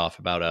I read off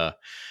about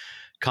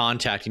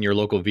contacting your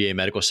local VA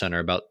medical center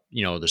about,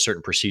 the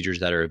certain procedures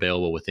that are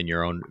available within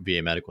your own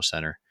VA medical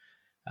center.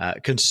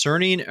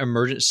 Concerning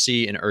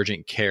emergency and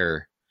urgent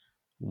care,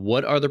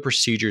 what are the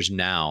procedures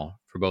now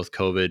for both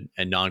COVID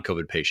and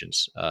non-COVID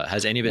patients?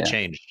 Has any of it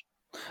changed?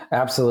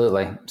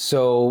 Absolutely.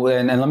 So,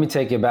 and let me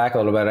take you back a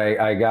little bit.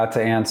 I got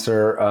to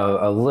answer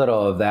a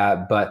little of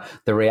that, but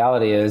the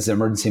reality is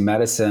emergency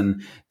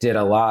medicine did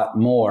a lot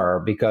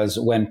more, because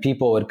when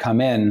people would come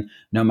in,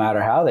 no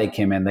matter how they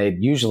came in,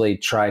 they'd usually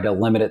try to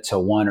limit it to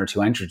one or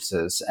two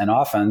entrances. And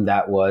often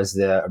that was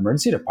the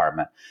emergency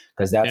department,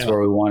 because that's where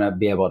we want to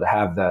be able to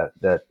have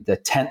the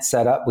tent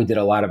set up. We did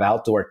a lot of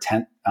outdoor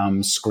tent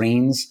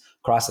screens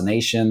across the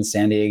nation,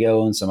 San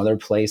Diego and some other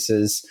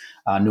places.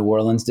 New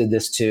Orleans did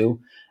this too.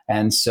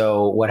 And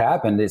so what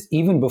happened is,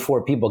 even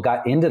before people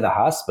got into the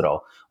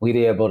hospital, we'd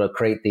be able to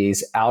create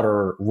these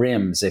outer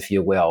rims, if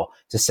you will,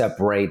 to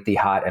separate the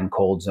hot and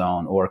cold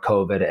zone, or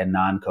COVID and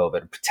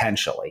non-COVID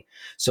potentially.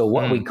 So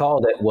what we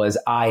called it was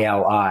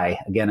ILI,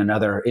 again,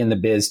 another in the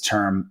biz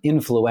term,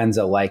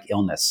 influenza-like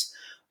illness.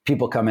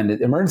 People come into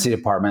the emergency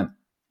department,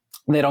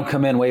 they don't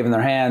come in waving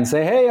their hands,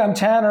 say, "Hey, I'm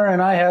Tanner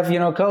and I have,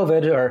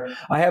 COVID, or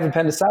I have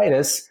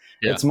appendicitis."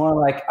 Yeah. It's more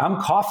like, I'm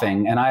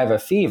coughing and I have a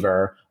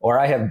fever, or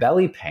I have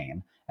belly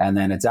pain. And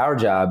then it's our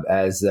job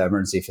as the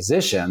emergency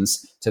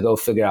physicians to go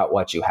figure out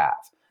what you have.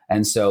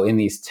 And so in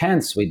these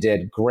tents, we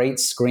did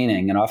great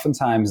screening. And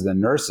oftentimes the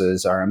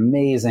nurses are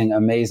amazing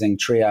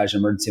triage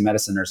emergency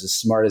medicine nurses,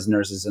 smartest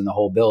nurses in the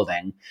whole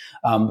building,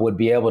 would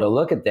be able to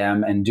look at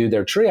them and do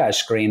their triage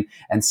screen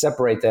and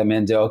separate them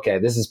into, okay,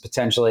 this is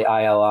potentially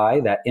ILI,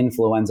 that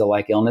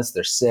influenza-like illness.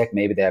 They're sick.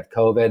 Maybe they have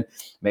COVID.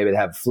 Maybe they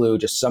have flu,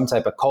 just some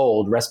type of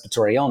cold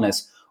respiratory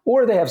illness.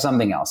 Or they have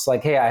something else,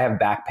 like, hey, I have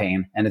back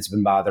pain and it's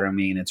been bothering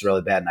me and it's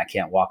really bad and I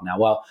can't walk now.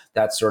 Well,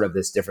 that's sort of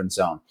this different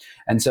zone.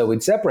 And so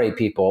we'd separate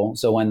people.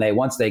 So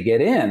once they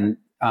get in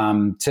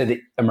to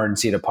the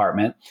emergency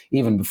department,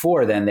 even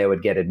before then they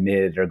would get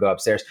admitted or go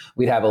upstairs,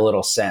 we'd have a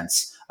little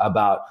sense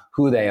about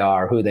who they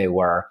are, who they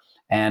were,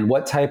 and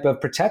what type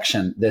of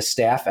protection the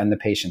staff and the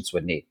patients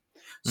would need.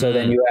 So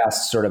then you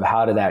asked sort of,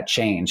 how did that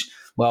change?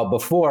 Well,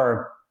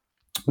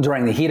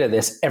 during the heat of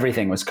this,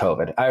 everything was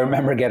COVID. I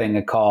remember getting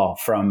a call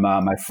from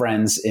my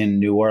friends in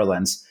New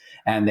Orleans,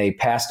 and they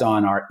passed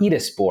on our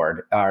EDIS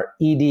board, our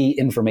ED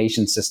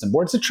information system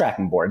board. It's a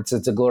tracking board.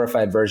 It's a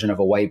glorified version of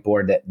a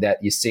whiteboard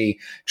that you see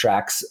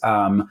tracks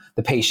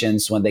the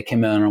patients when they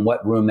come in and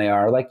what room they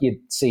are, like you'd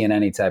see in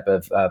any type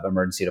of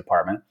emergency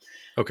department.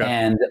 Okay.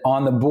 And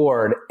on the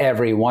board,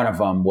 every one of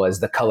them was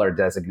the color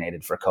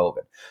designated for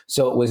COVID.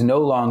 So it was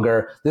no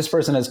longer, this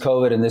person has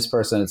COVID and this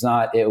person is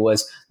not. It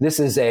was, this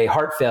is a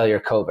heart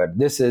failure COVID.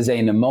 This is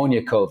a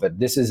pneumonia COVID.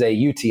 This is a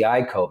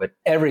UTI COVID.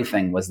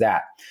 Everything was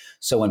that.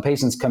 So when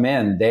patients come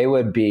in, they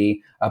would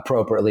be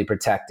appropriately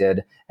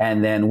protected.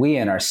 And then we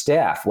and our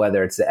staff,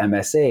 whether it's the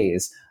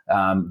MSAs,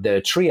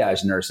 the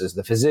triage nurses,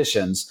 the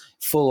physicians,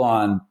 full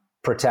on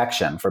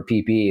protection for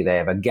PPE. They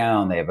have a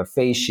gown, they have a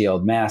face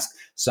shield, mask.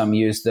 Some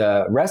use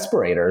the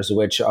respirators,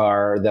 which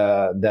are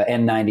the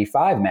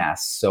N95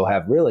 masks, so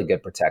have really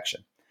good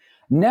protection.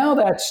 Now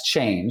that's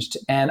changed.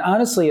 And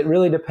honestly, it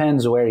really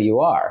depends where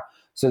you are.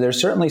 So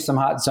there's certainly some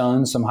hot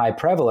zones, some high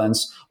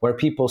prevalence where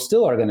people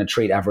still are going to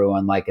treat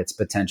everyone like it's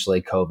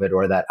potentially COVID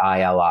or that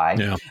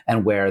ILI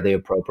and wear the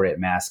appropriate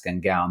mask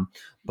and gown.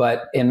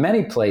 But in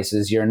many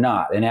places, you're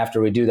not. And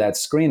after we do that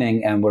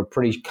screening and we're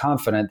pretty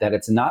confident that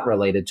it's not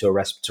related to a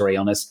respiratory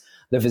illness,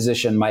 the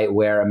physician might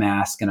wear a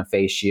mask and a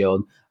face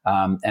shield,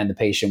 and the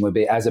patient would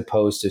be, as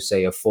opposed to,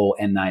 say, a full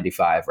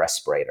N95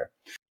 respirator.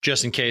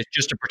 Just in case,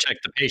 just to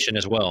protect the patient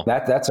as well.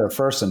 That's our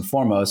first and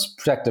foremost,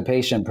 protect the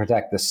patient,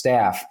 protect the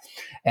staff.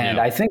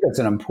 And I think it's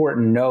an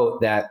important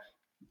note that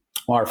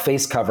our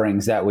face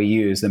coverings that we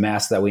use, the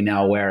masks that we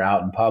now wear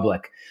out in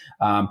public,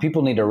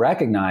 people need to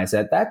recognize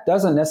that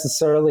doesn't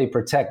necessarily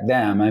protect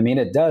them. I mean,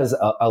 it does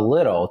a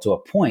little to a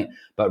point,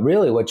 but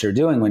really what you're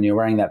doing when you're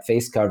wearing that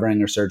face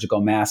covering or surgical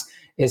mask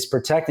is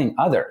protecting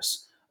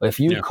others. If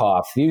you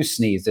cough, you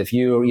sneeze, if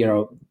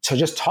so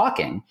just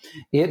talking,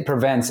 it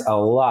prevents a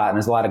lot. And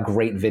there's a lot of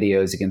great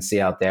videos you can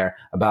see out there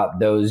about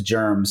those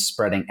germs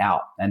spreading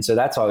out. And so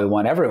that's why we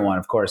want everyone,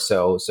 of course,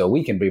 so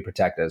we can be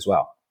protected as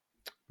well.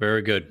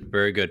 Very good.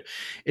 Very good.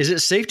 Is it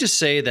safe to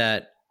say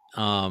that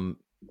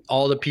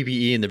all the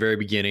PPE in the very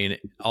beginning,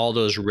 all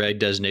those red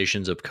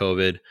designations of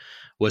COVID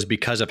was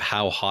because of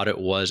how hot it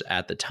was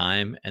at the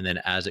time? And then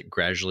as it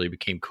gradually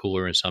became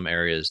cooler in some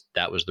areas,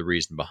 that was the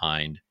reason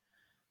behind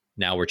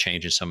now we're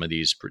changing some of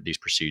these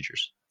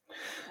procedures.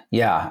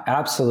 Yeah,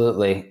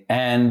 absolutely.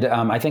 And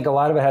I think a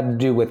lot of it had to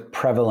do with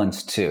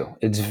prevalence too.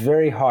 It's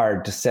very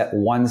hard to set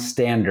one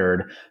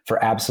standard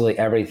for absolutely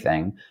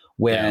everything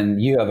when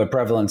you have a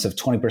prevalence of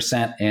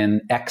 20%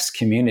 in X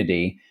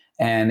community,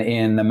 and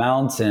in the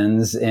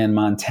mountains in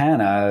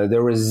Montana,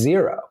 there was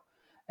 0.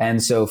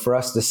 And so for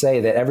us to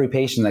say that every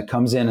patient that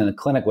comes in a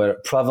clinic where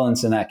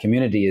prevalence in that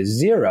community is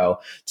 0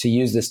 to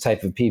use this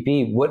type of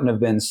PPE wouldn't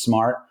have been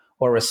smart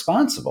or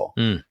responsible.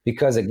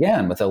 Because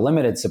again, with a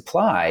limited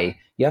supply,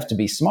 you have to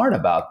be smart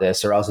about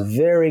this, or else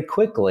very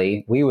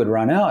quickly we would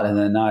run out and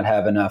then not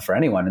have enough for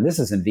anyone. And this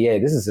isn't VA,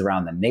 this is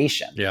around the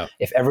nation. Yeah.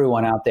 If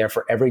everyone out there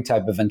for every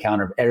type of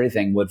encounter,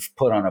 everything would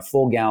put on a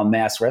full gown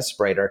mask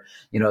respirator,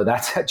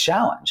 that's a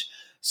challenge.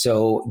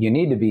 So you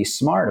need to be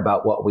smart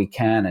about what we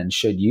can and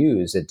should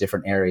use at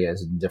different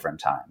areas and different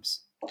times.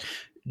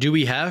 Do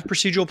we have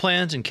procedural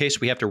plans in case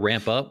we have to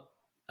ramp up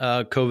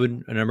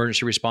COVID and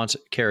emergency response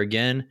care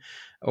again?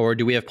 Or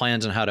do we have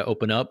plans on how to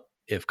open up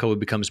if COVID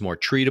becomes more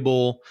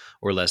treatable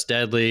or less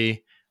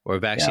deadly, or a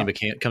vaccine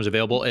becomes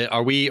available?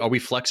 Are we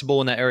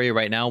flexible in that area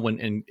right now when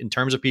in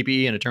terms of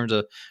PPE and in terms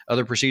of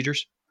other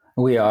procedures?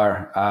 We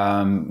are.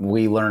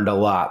 We learned a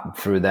lot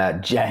through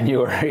that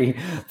January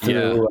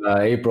through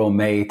April,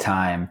 May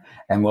time.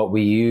 And what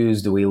we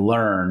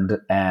learned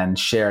and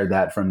shared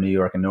that from New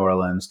York and New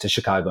Orleans to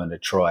Chicago and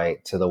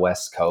Detroit to the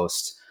West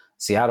Coast.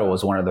 Seattle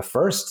was one of the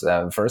first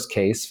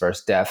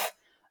death.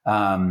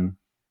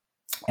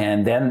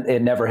 And then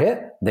it never hit.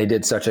 They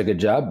did such a good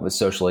job with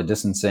socially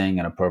distancing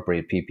and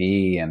appropriate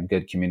PPE and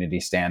good community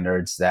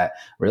standards that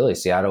really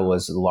Seattle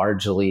was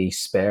largely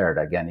spared.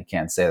 Again, you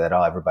can't say that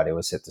everybody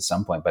was hit to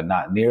some point, but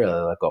not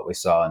nearly like what we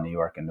saw in New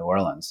York and New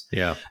Orleans.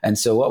 Yeah. And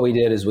so what we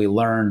did is we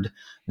learned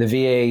the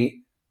VA,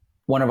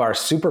 one of our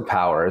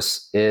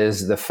superpowers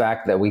is the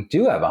fact that we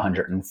do have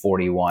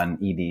 141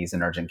 EDs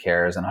and urgent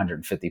cares and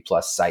 150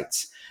 plus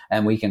sites,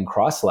 and we can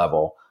cross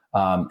level.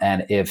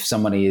 And if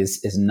somebody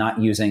is not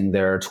using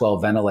their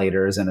 12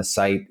 ventilators in a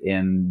site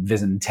in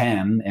Vision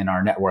 10, in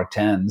our network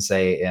 10,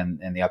 say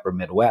in the upper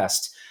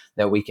Midwest,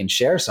 that we can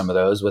share some of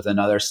those with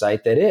another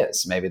site that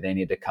is. Maybe they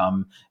need to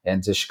come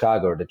into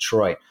Chicago or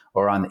Detroit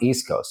or on the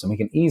East Coast. And we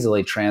can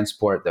easily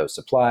transport those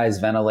supplies,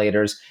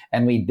 ventilators.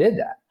 And we did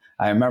that.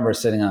 I remember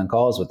sitting on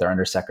calls with their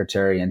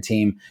undersecretary and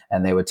team,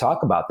 and they would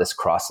talk about this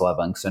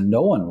cross-leveling. So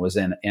no one was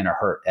in a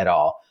hurt at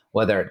all,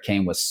 whether it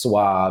came with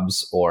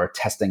swabs or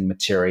testing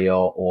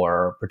material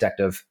or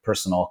protective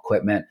personal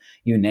equipment,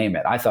 you name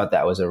it. I thought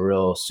that was a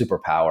real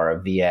superpower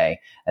of VA.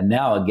 And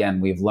now, again,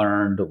 we've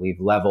learned,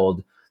 we've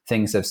leveled,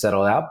 things have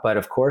settled out. But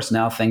of course,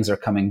 now things are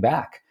coming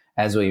back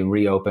as we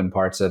reopen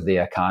parts of the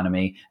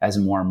economy, as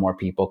more and more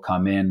people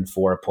come in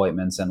for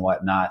appointments and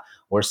whatnot.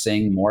 We're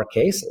seeing more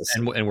cases.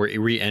 And we're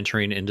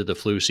re-entering into the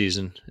flu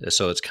season.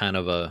 So it's kind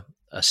of a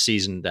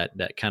season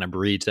that kind of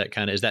breeds that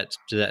kind of, is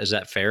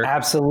that fair?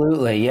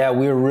 Absolutely. Yeah.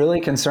 We were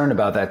really concerned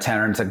about that,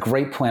 Tanner. And it's a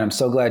great plan. I'm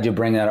so glad you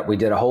bring that up. We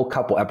did a whole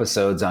couple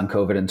episodes on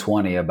COVID and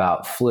 20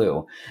 about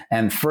flu.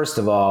 And first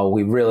of all,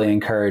 we really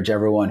encourage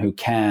everyone who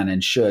can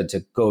and should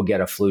to go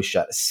get a flu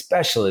shot,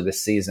 especially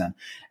this season.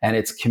 And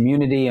it's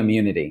community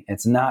immunity.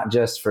 It's not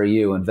just for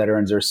you. And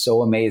veterans are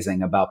so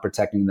amazing about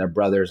protecting their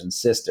brothers and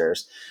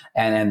sisters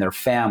and their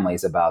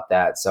families about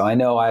that. So I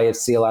know I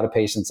see a lot of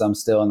patients. I'm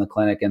still in the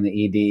clinic and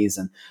the EDs,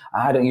 and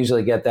I don't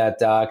usually get that,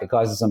 doc. It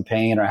causes some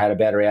pain or I had a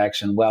bad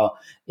reaction. Well,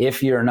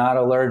 if you're not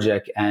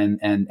allergic and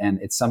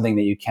it's something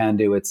that you can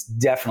do, it's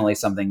definitely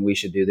something we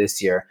should do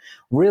this year.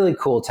 Really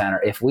cool,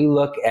 Tanner. If we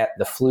look at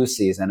the flu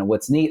season, and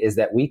what's neat is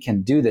that we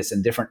can do this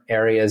in different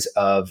areas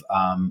of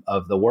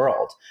the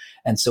world.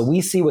 And so we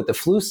see what the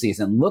flu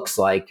season looks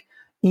like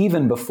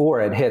even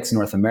before it hits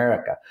North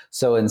America.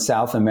 So in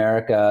South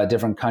America,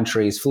 different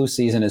countries, flu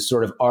season is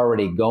sort of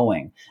already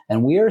going.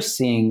 And we are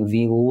seeing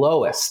the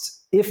lowest,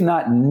 if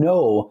not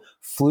no,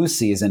 flu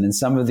season in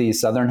some of these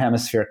Southern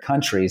Hemisphere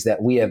countries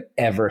that we have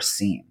ever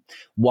seen.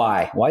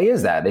 Why? Why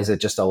is that? Is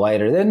it just a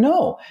lighter day?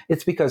 No,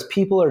 it's because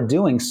people are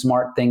doing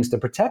smart things to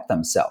protect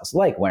themselves,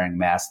 like wearing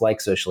masks,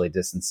 like socially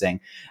distancing.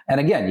 And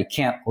again, you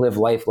can't live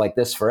life like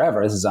this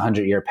forever. This is a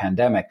 100-year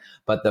pandemic,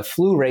 but the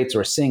flu rates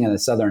we're seeing in the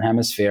Southern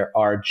Hemisphere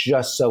are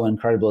just so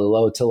incredibly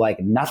low to like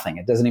nothing.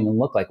 It doesn't even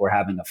look like we're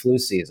having a flu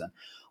season.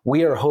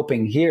 We are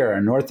hoping here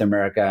in North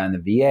America and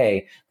the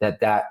VA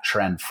that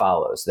trend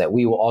follows, that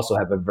we will also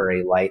have a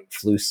very light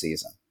flu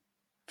season.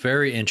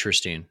 Very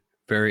interesting.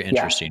 Very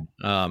interesting.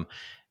 Yeah.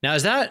 Now,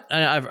 is that,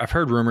 I've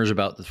heard rumors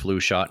about the flu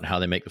shot and how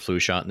they make the flu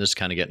shot, and this is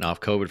kind of getting off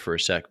COVID for a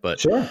sec, but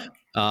sure.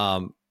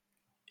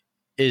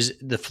 Is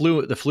the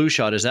flu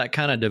shot, is that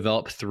kind of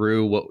developed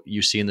through what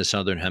you see in the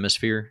Southern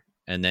Hemisphere?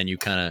 And then you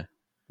kind of,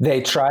 they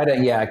try to,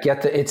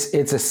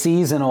 it's a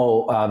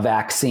seasonal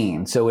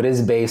vaccine. So it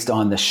is based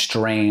on the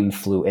strain,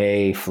 flu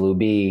A, flu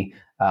B,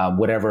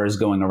 whatever is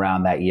going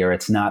around that year.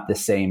 It's not the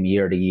same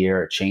year to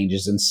year. It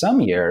changes. In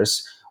some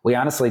years, we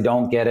honestly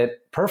don't get it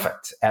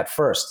perfect at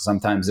first.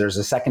 Sometimes there's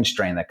a second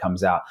strain that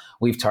comes out.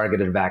 We've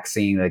targeted a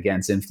vaccine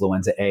against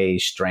influenza A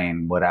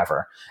strain,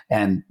 whatever.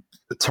 And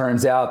it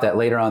turns out that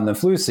later on in the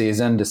flu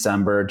season,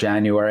 December,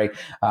 January,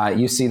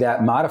 you see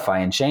that modify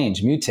and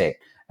change, mutate.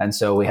 And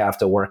so we have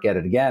to work at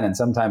it again. And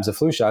sometimes the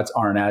flu shots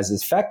aren't as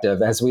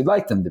effective as we'd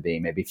like them to be,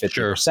 maybe 50%.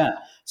 Sure.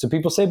 So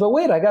people say, but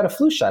wait, I got a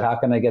flu shot. How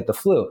can I get the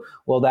flu?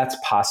 Well, that's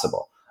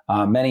possible.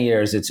 Many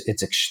years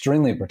it's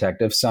extremely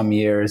protective. Some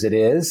years it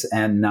is,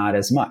 and not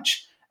as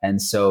much.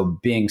 And so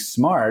being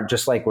smart,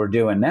 just like we're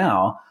doing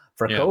now,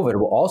 for COVID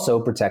will also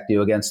protect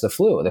you against the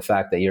flu. The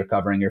fact that you're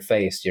covering your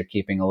face, you're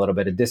keeping a little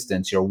bit of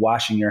distance, you're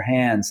washing your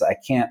hands. I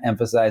can't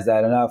emphasize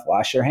that enough.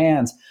 Wash your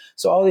hands.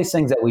 So all these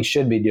things that we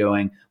should be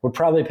doing, we're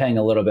probably paying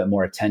a little bit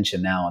more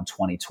attention now in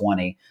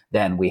 2020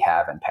 than we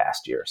have in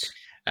past years.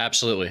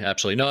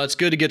 Absolutely. No, it's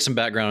good to get some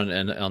background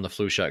on the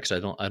flu shot,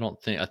 because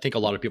I think a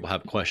lot of people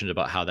have questions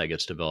about how that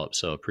gets developed.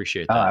 So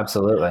appreciate that. Oh,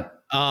 absolutely.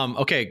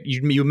 Okay.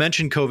 You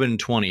mentioned COVID in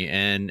 20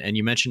 and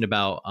you mentioned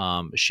about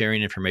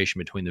sharing information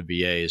between the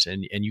VAs,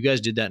 and you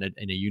guys did that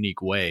in a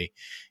unique way.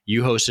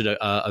 You hosted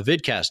a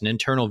vidcast, an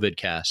internal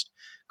vidcast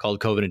called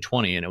COVID in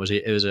 20. And it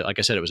was like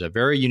I said, it was a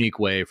very unique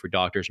way for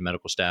doctors and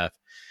medical staff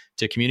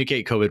to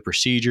communicate COVID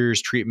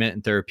procedures, treatment,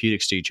 and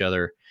therapeutics to each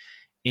other.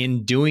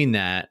 In doing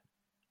that,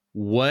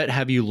 what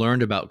have you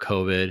learned about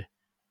COVID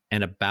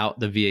and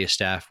about the VA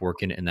staff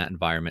working in that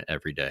environment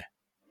every day?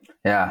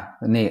 Yeah,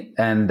 neat.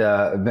 And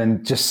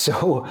been just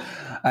so,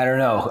 I don't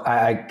know,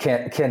 I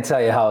can't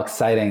tell you how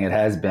exciting it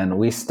has been.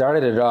 We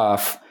started it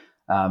off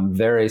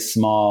very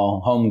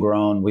small,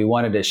 homegrown. We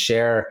wanted to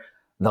share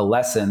the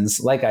lessons,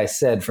 like I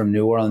said, from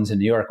New Orleans and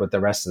New York with the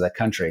rest of the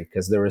country,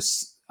 because there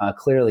was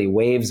clearly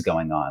waves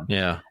going on.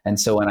 Yeah. And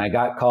so when I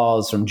got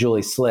calls from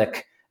Julie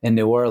Slick in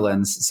New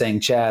Orleans saying,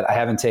 Chad, I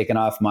haven't taken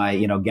off my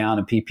gown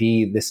and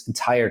PPE this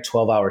entire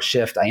 12-hour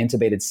shift. I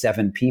intubated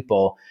 7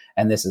 people,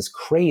 and this is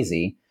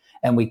crazy,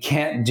 and we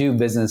can't do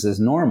business as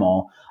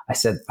normal. I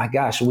said, my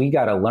gosh, we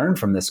got to learn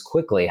from this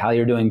quickly, how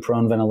you're doing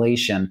prone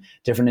ventilation,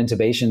 different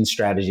intubation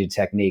strategy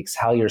techniques,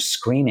 how you're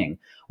screening.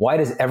 Why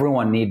does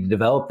everyone need to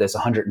develop this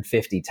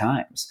 150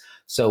 times?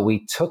 So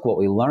we took what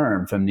we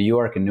learned from New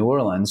York and New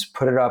Orleans,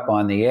 put it up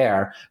on the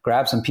air,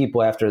 grabbed some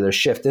people after their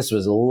shift. This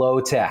was low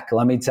tech,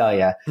 let me tell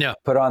you. Yeah.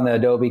 Put on the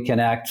Adobe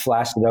Connect,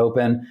 flashed it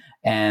open,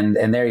 and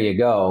there you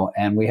go.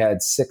 And we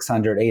had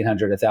 600,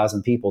 800,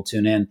 1,000 people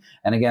tune in.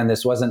 And again,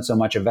 this wasn't so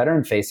much a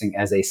veteran facing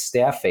as a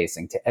staff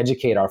facing to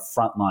educate our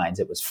front lines.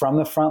 It was from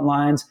the front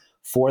lines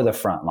for the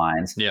front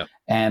lines. Yeah.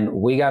 And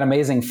we got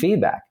amazing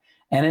feedback.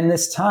 And in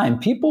this time,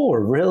 people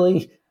were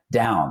really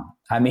down.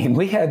 I mean,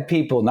 we had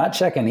people not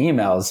checking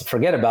emails.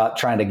 Forget about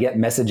trying to get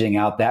messaging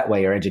out that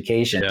way or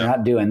education. Yeah. You're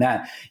not doing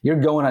that. You're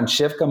going on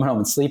shift, coming home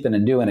and sleeping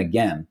and doing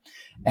again.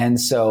 And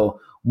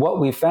so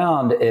what we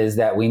found is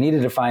that we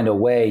needed to find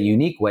a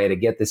unique way to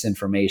get this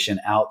information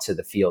out to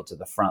the field, to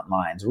the front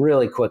lines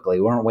really quickly.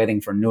 We weren't waiting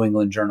for New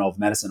England Journal of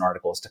Medicine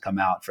articles to come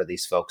out for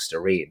these folks to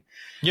read.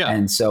 Yeah.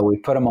 And so we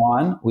put them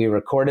on, we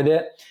recorded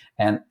it.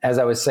 And as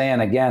I was saying,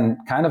 again,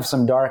 kind of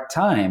some dark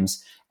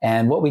times.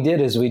 And what we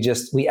did is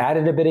we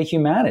added a bit of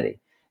humanity.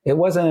 It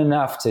wasn't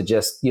enough to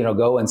just,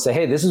 go and say,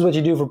 hey, this is what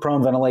you do for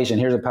prone ventilation.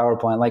 Here's a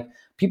PowerPoint. Like,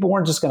 people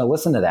weren't just going to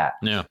listen to that.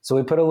 Yeah. So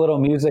we put a little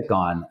music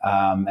on.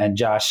 And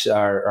Josh,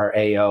 our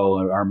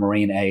AO, our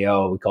Marine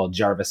AO, we call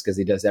Jarvis because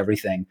he does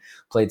everything,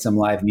 played some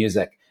live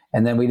music.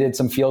 And then we did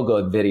some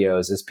feel-good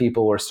videos as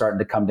people were starting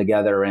to come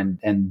together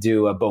and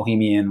do a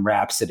Bohemian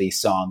Rhapsody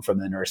song from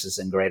the Nurses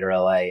in Greater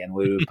LA. And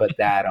we would put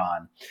that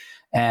on.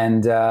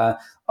 And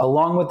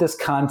along with this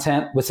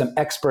content, with some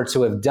experts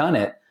who have done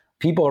it,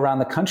 people around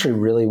the country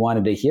really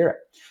wanted to hear it.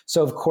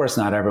 So of course,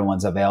 not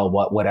everyone's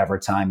available at whatever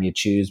time you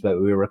choose,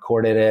 but we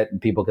recorded it and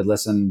people could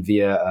listen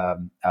via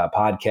a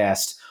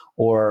podcast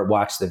or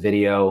watch the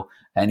video.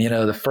 And,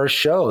 the first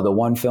show, the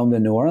one filmed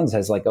in New Orleans,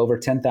 has like over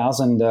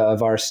 10,000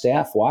 of our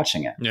staff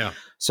watching it. Yeah.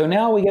 So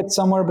now we get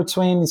somewhere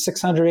between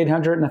 600,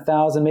 800 and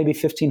 1,000, maybe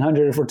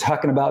 1,500 if we're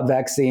talking about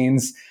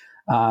vaccines.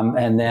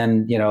 And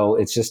then,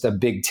 it's just a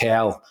big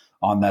tail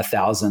on the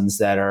thousands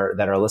that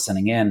are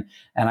listening in.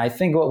 And I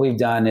think what we've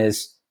done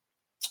is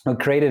we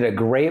created a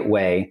great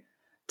way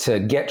to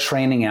get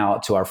training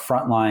out to our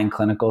frontline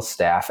clinical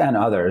staff and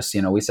others.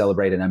 We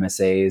celebrated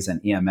MSAs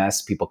and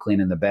EMS, people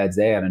cleaning the beds.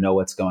 They got to know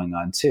what's going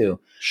on too.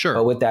 Sure.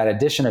 But with that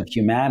addition of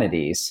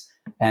humanities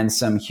and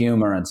some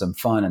humor and some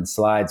fun and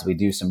slides, we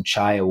do some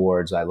Chai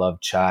awards. I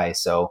love Chai.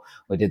 So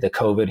we did the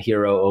COVID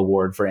Hero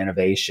Award for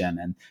Innovation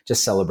and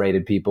just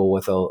celebrated people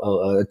with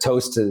a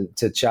toast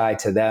to Chai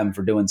to them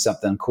for doing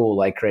something cool,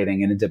 like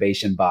creating an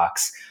intubation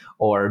box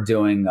or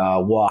doing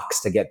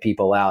walks to get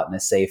people out in a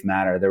safe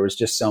manner. There was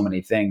just so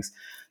many things.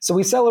 So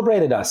we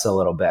celebrated us a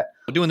little bit.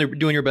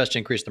 Doing your best to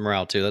increase the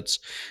morale too. That's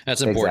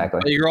important.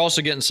 Exactly. But you're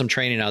also getting some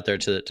training out there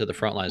to the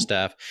frontline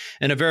staff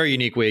in a very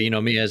unique way.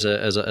 Me as a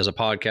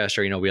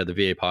podcaster, we have the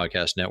VA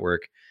Podcast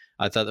Network.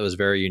 I thought that was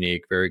very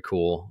unique, very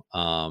cool.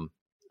 I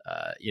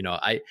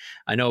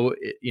know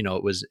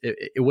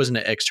it wasn't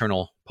an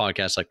external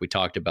podcast like we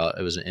talked about.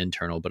 It was an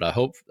internal, but I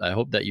hope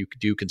that you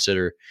do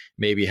consider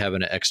maybe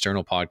having an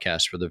external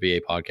podcast for the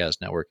VA Podcast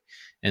Network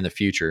in the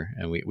future.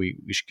 And we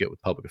should get with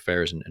public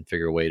affairs and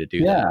figure a way to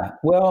do that. Yeah.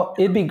 Well,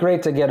 it'd be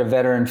great to get a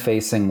veteran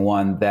facing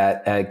one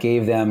that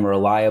gave them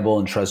reliable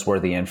and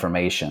trustworthy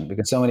information,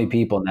 because so many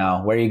people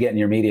now, where are you getting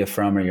your media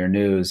from or your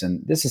news?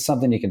 And this is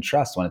something you can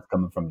trust when it's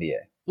coming from VA.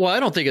 Well, I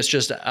don't think it's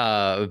just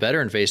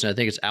veteran facing. I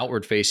think it's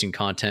outward facing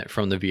content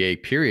from the VA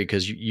period,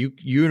 because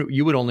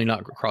you would only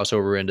not cross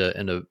over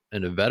into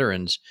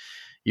veterans.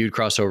 You'd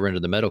cross over into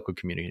the medical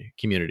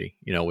community,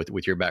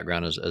 with your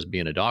background as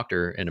being a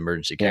doctor in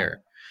emergency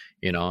care.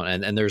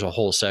 and there's a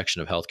whole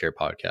section of healthcare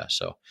podcasts.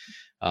 So,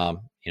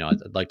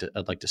 I'd like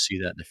to see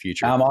that in the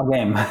future. I'm all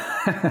game. All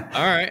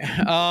right.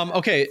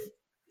 Okay.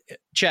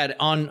 Chad,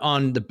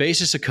 on the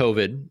basis of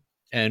COVID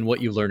and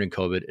what you've learned in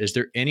COVID, is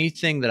there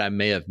anything that I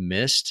may have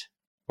missed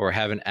or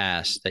haven't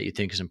asked that you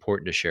think is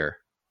important to share?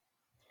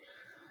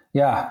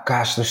 Yeah,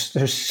 gosh,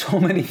 there's so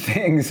many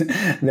things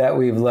that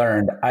we've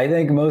learned. I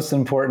think most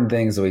important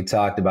things that we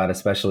talked about,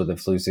 especially with the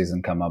flu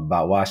season come up,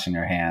 about washing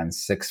your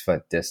hands, 6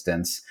 foot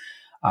distance.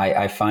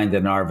 I find that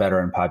in our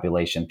veteran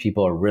population,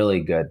 people are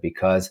really good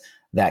because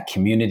that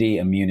community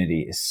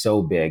immunity is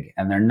so big,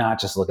 and they're not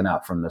just looking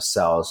out for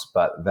themselves,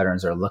 but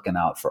veterans are looking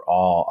out for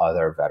all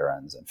other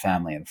veterans and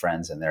family and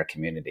friends in their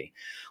community.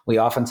 We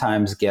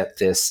oftentimes get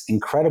this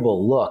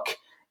incredible look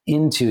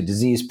into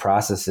disease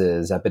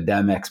processes,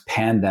 epidemics,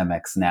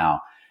 pandemics now.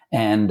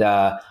 And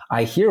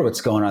I hear what's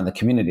going on in the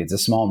community. It's a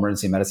small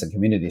emergency medicine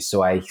community.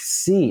 So I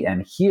see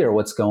and hear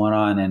what's going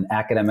on in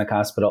academic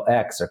hospital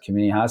X or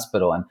community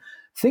hospital. And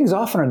things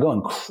often are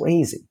going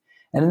crazy.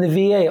 And in the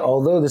VA,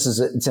 although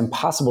it's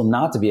impossible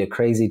not to be a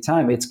crazy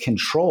time, it's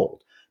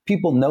controlled.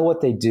 People know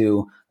what they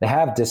do. They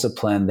have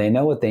discipline. They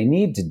know what they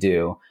need to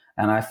do.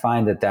 And I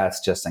find that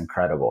that's just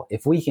incredible.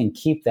 If we can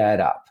keep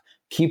that up,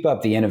 keep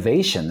up the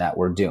innovation that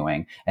we're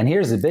doing. And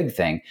here's the big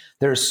thing.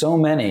 There's so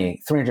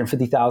many,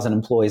 350,000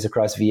 employees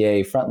across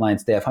VA, frontline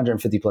staff,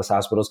 150 plus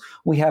hospitals.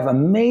 We have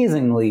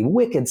amazingly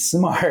wicked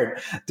smart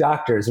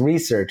doctors,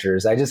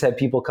 researchers. I just had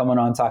people coming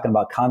on talking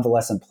about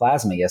convalescent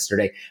plasma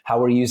yesterday,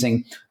 how we're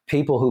using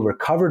people who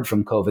recovered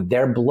from COVID,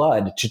 their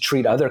blood to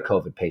treat other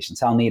COVID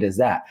patients. How neat is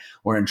that?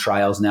 We're in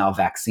trials now,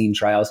 vaccine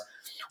trials.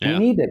 Yeah. We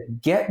need to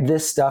get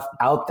this stuff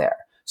out there.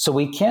 So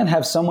we can't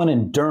have someone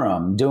in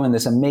Durham doing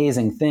this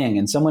amazing thing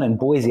and someone in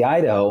Boise,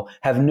 Idaho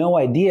have no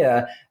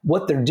idea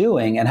what they're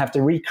doing and have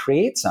to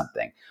recreate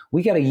something.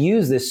 We got to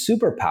use this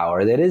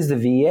superpower that is the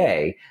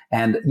VA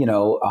and,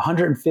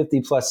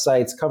 150 plus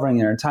sites covering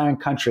their entire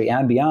country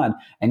and beyond,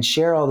 and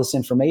share all this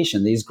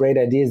information, these great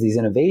ideas, these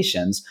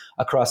innovations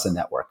across the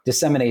network.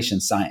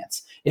 Dissemination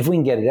science. If we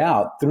can get it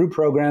out through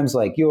programs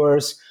like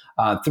yours,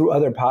 through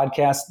other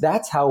podcasts,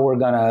 that's how we're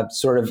going to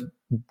sort of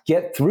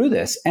get through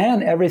this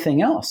and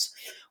everything else.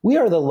 We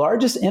are the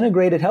largest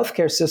integrated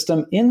healthcare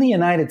system in the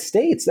United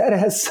States. That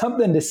has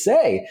something to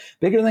say.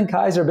 Bigger than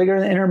Kaiser, bigger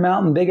than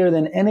Intermountain, bigger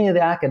than any of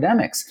the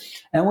academics.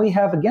 And we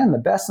have, again, the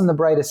best and the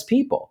brightest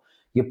people.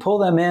 You pull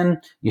them in,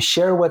 you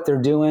share what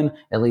they're doing,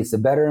 it leads to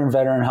better and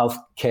veteran health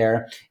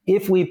care.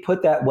 If we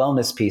put that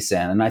wellness piece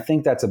in, and I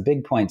think that's a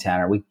big point,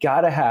 Tanner, we got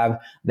to have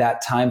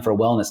that time for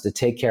wellness to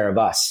take care of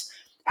us.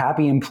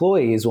 Happy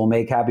employees will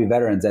make happy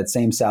veterans, that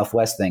same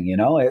Southwest thing,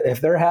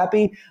 If they're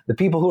happy, the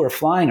people who are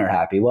flying are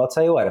happy. Well, I'll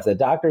tell you what, if the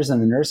doctors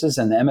and the nurses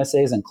and the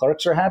MSAs and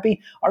clerks are happy,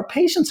 our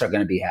patients are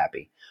going to be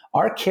happy.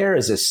 Our care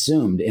is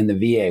assumed in the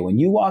VA. When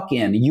you walk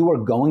in, you are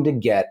going to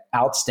get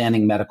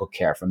outstanding medical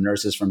care from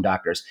nurses, from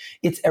doctors.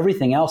 It's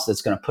everything else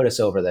that's going to put us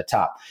over the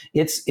top.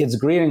 It's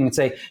greeting and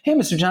say, "Hey,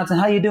 Mr. Johnson,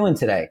 how you doing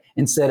today?"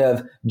 Instead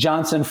of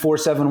Johnson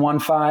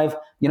 4715.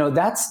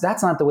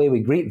 That's not the way we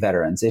greet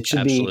veterans. It should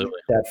Absolutely. Be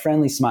that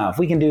friendly smile. If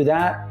we can do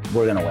that,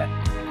 we're going to win.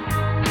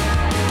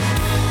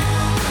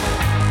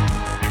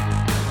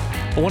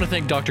 I want to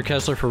thank Dr.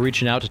 Kessler for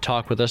reaching out to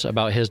talk with us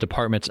about his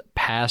department's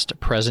past,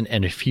 present,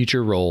 and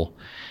future role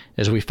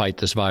as we fight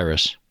this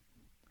virus.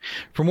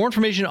 For more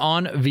information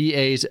on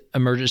VA's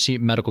emergency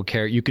medical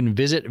care, you can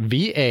visit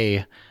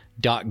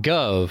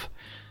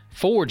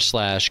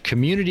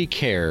va.gov/community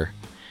care,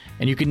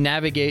 and you can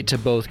navigate to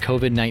both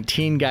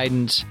COVID-19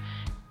 guidance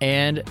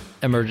and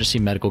emergency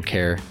medical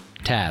care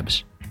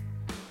tabs.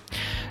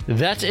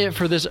 That's it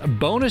for this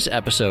bonus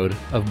episode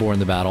of Born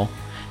the Battle.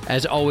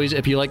 As always,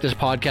 if you like this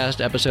podcast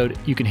episode,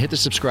 you can hit the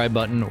subscribe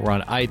button. We're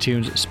on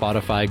iTunes,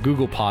 Spotify,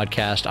 Google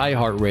Podcast,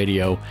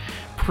 iHeartRadio,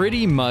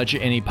 pretty much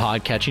any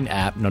podcatching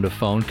app known to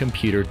phone,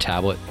 computer,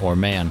 tablet, or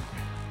man.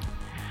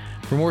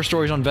 For more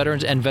stories on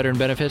veterans and veteran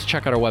benefits,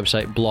 check out our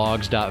website,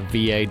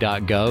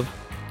 blogs.va.gov,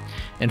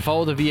 and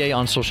follow the VA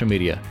on social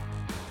media: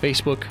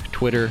 Facebook,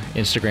 Twitter,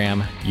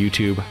 Instagram,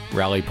 YouTube,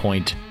 Rally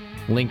Point,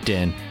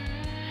 LinkedIn,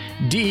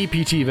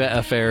 DEPT Vet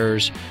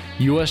Affairs,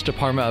 U.S.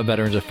 Department of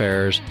Veterans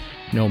Affairs.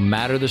 No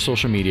matter the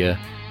social media,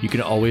 you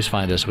can always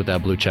find us with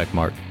that blue check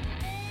mark.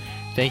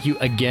 Thank you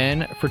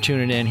again for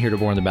tuning in here to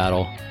Born the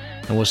Battle,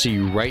 and we'll see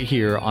you right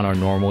here on our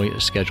normally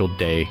scheduled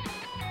day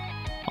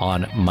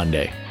on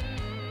Monday.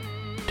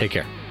 Take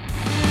care.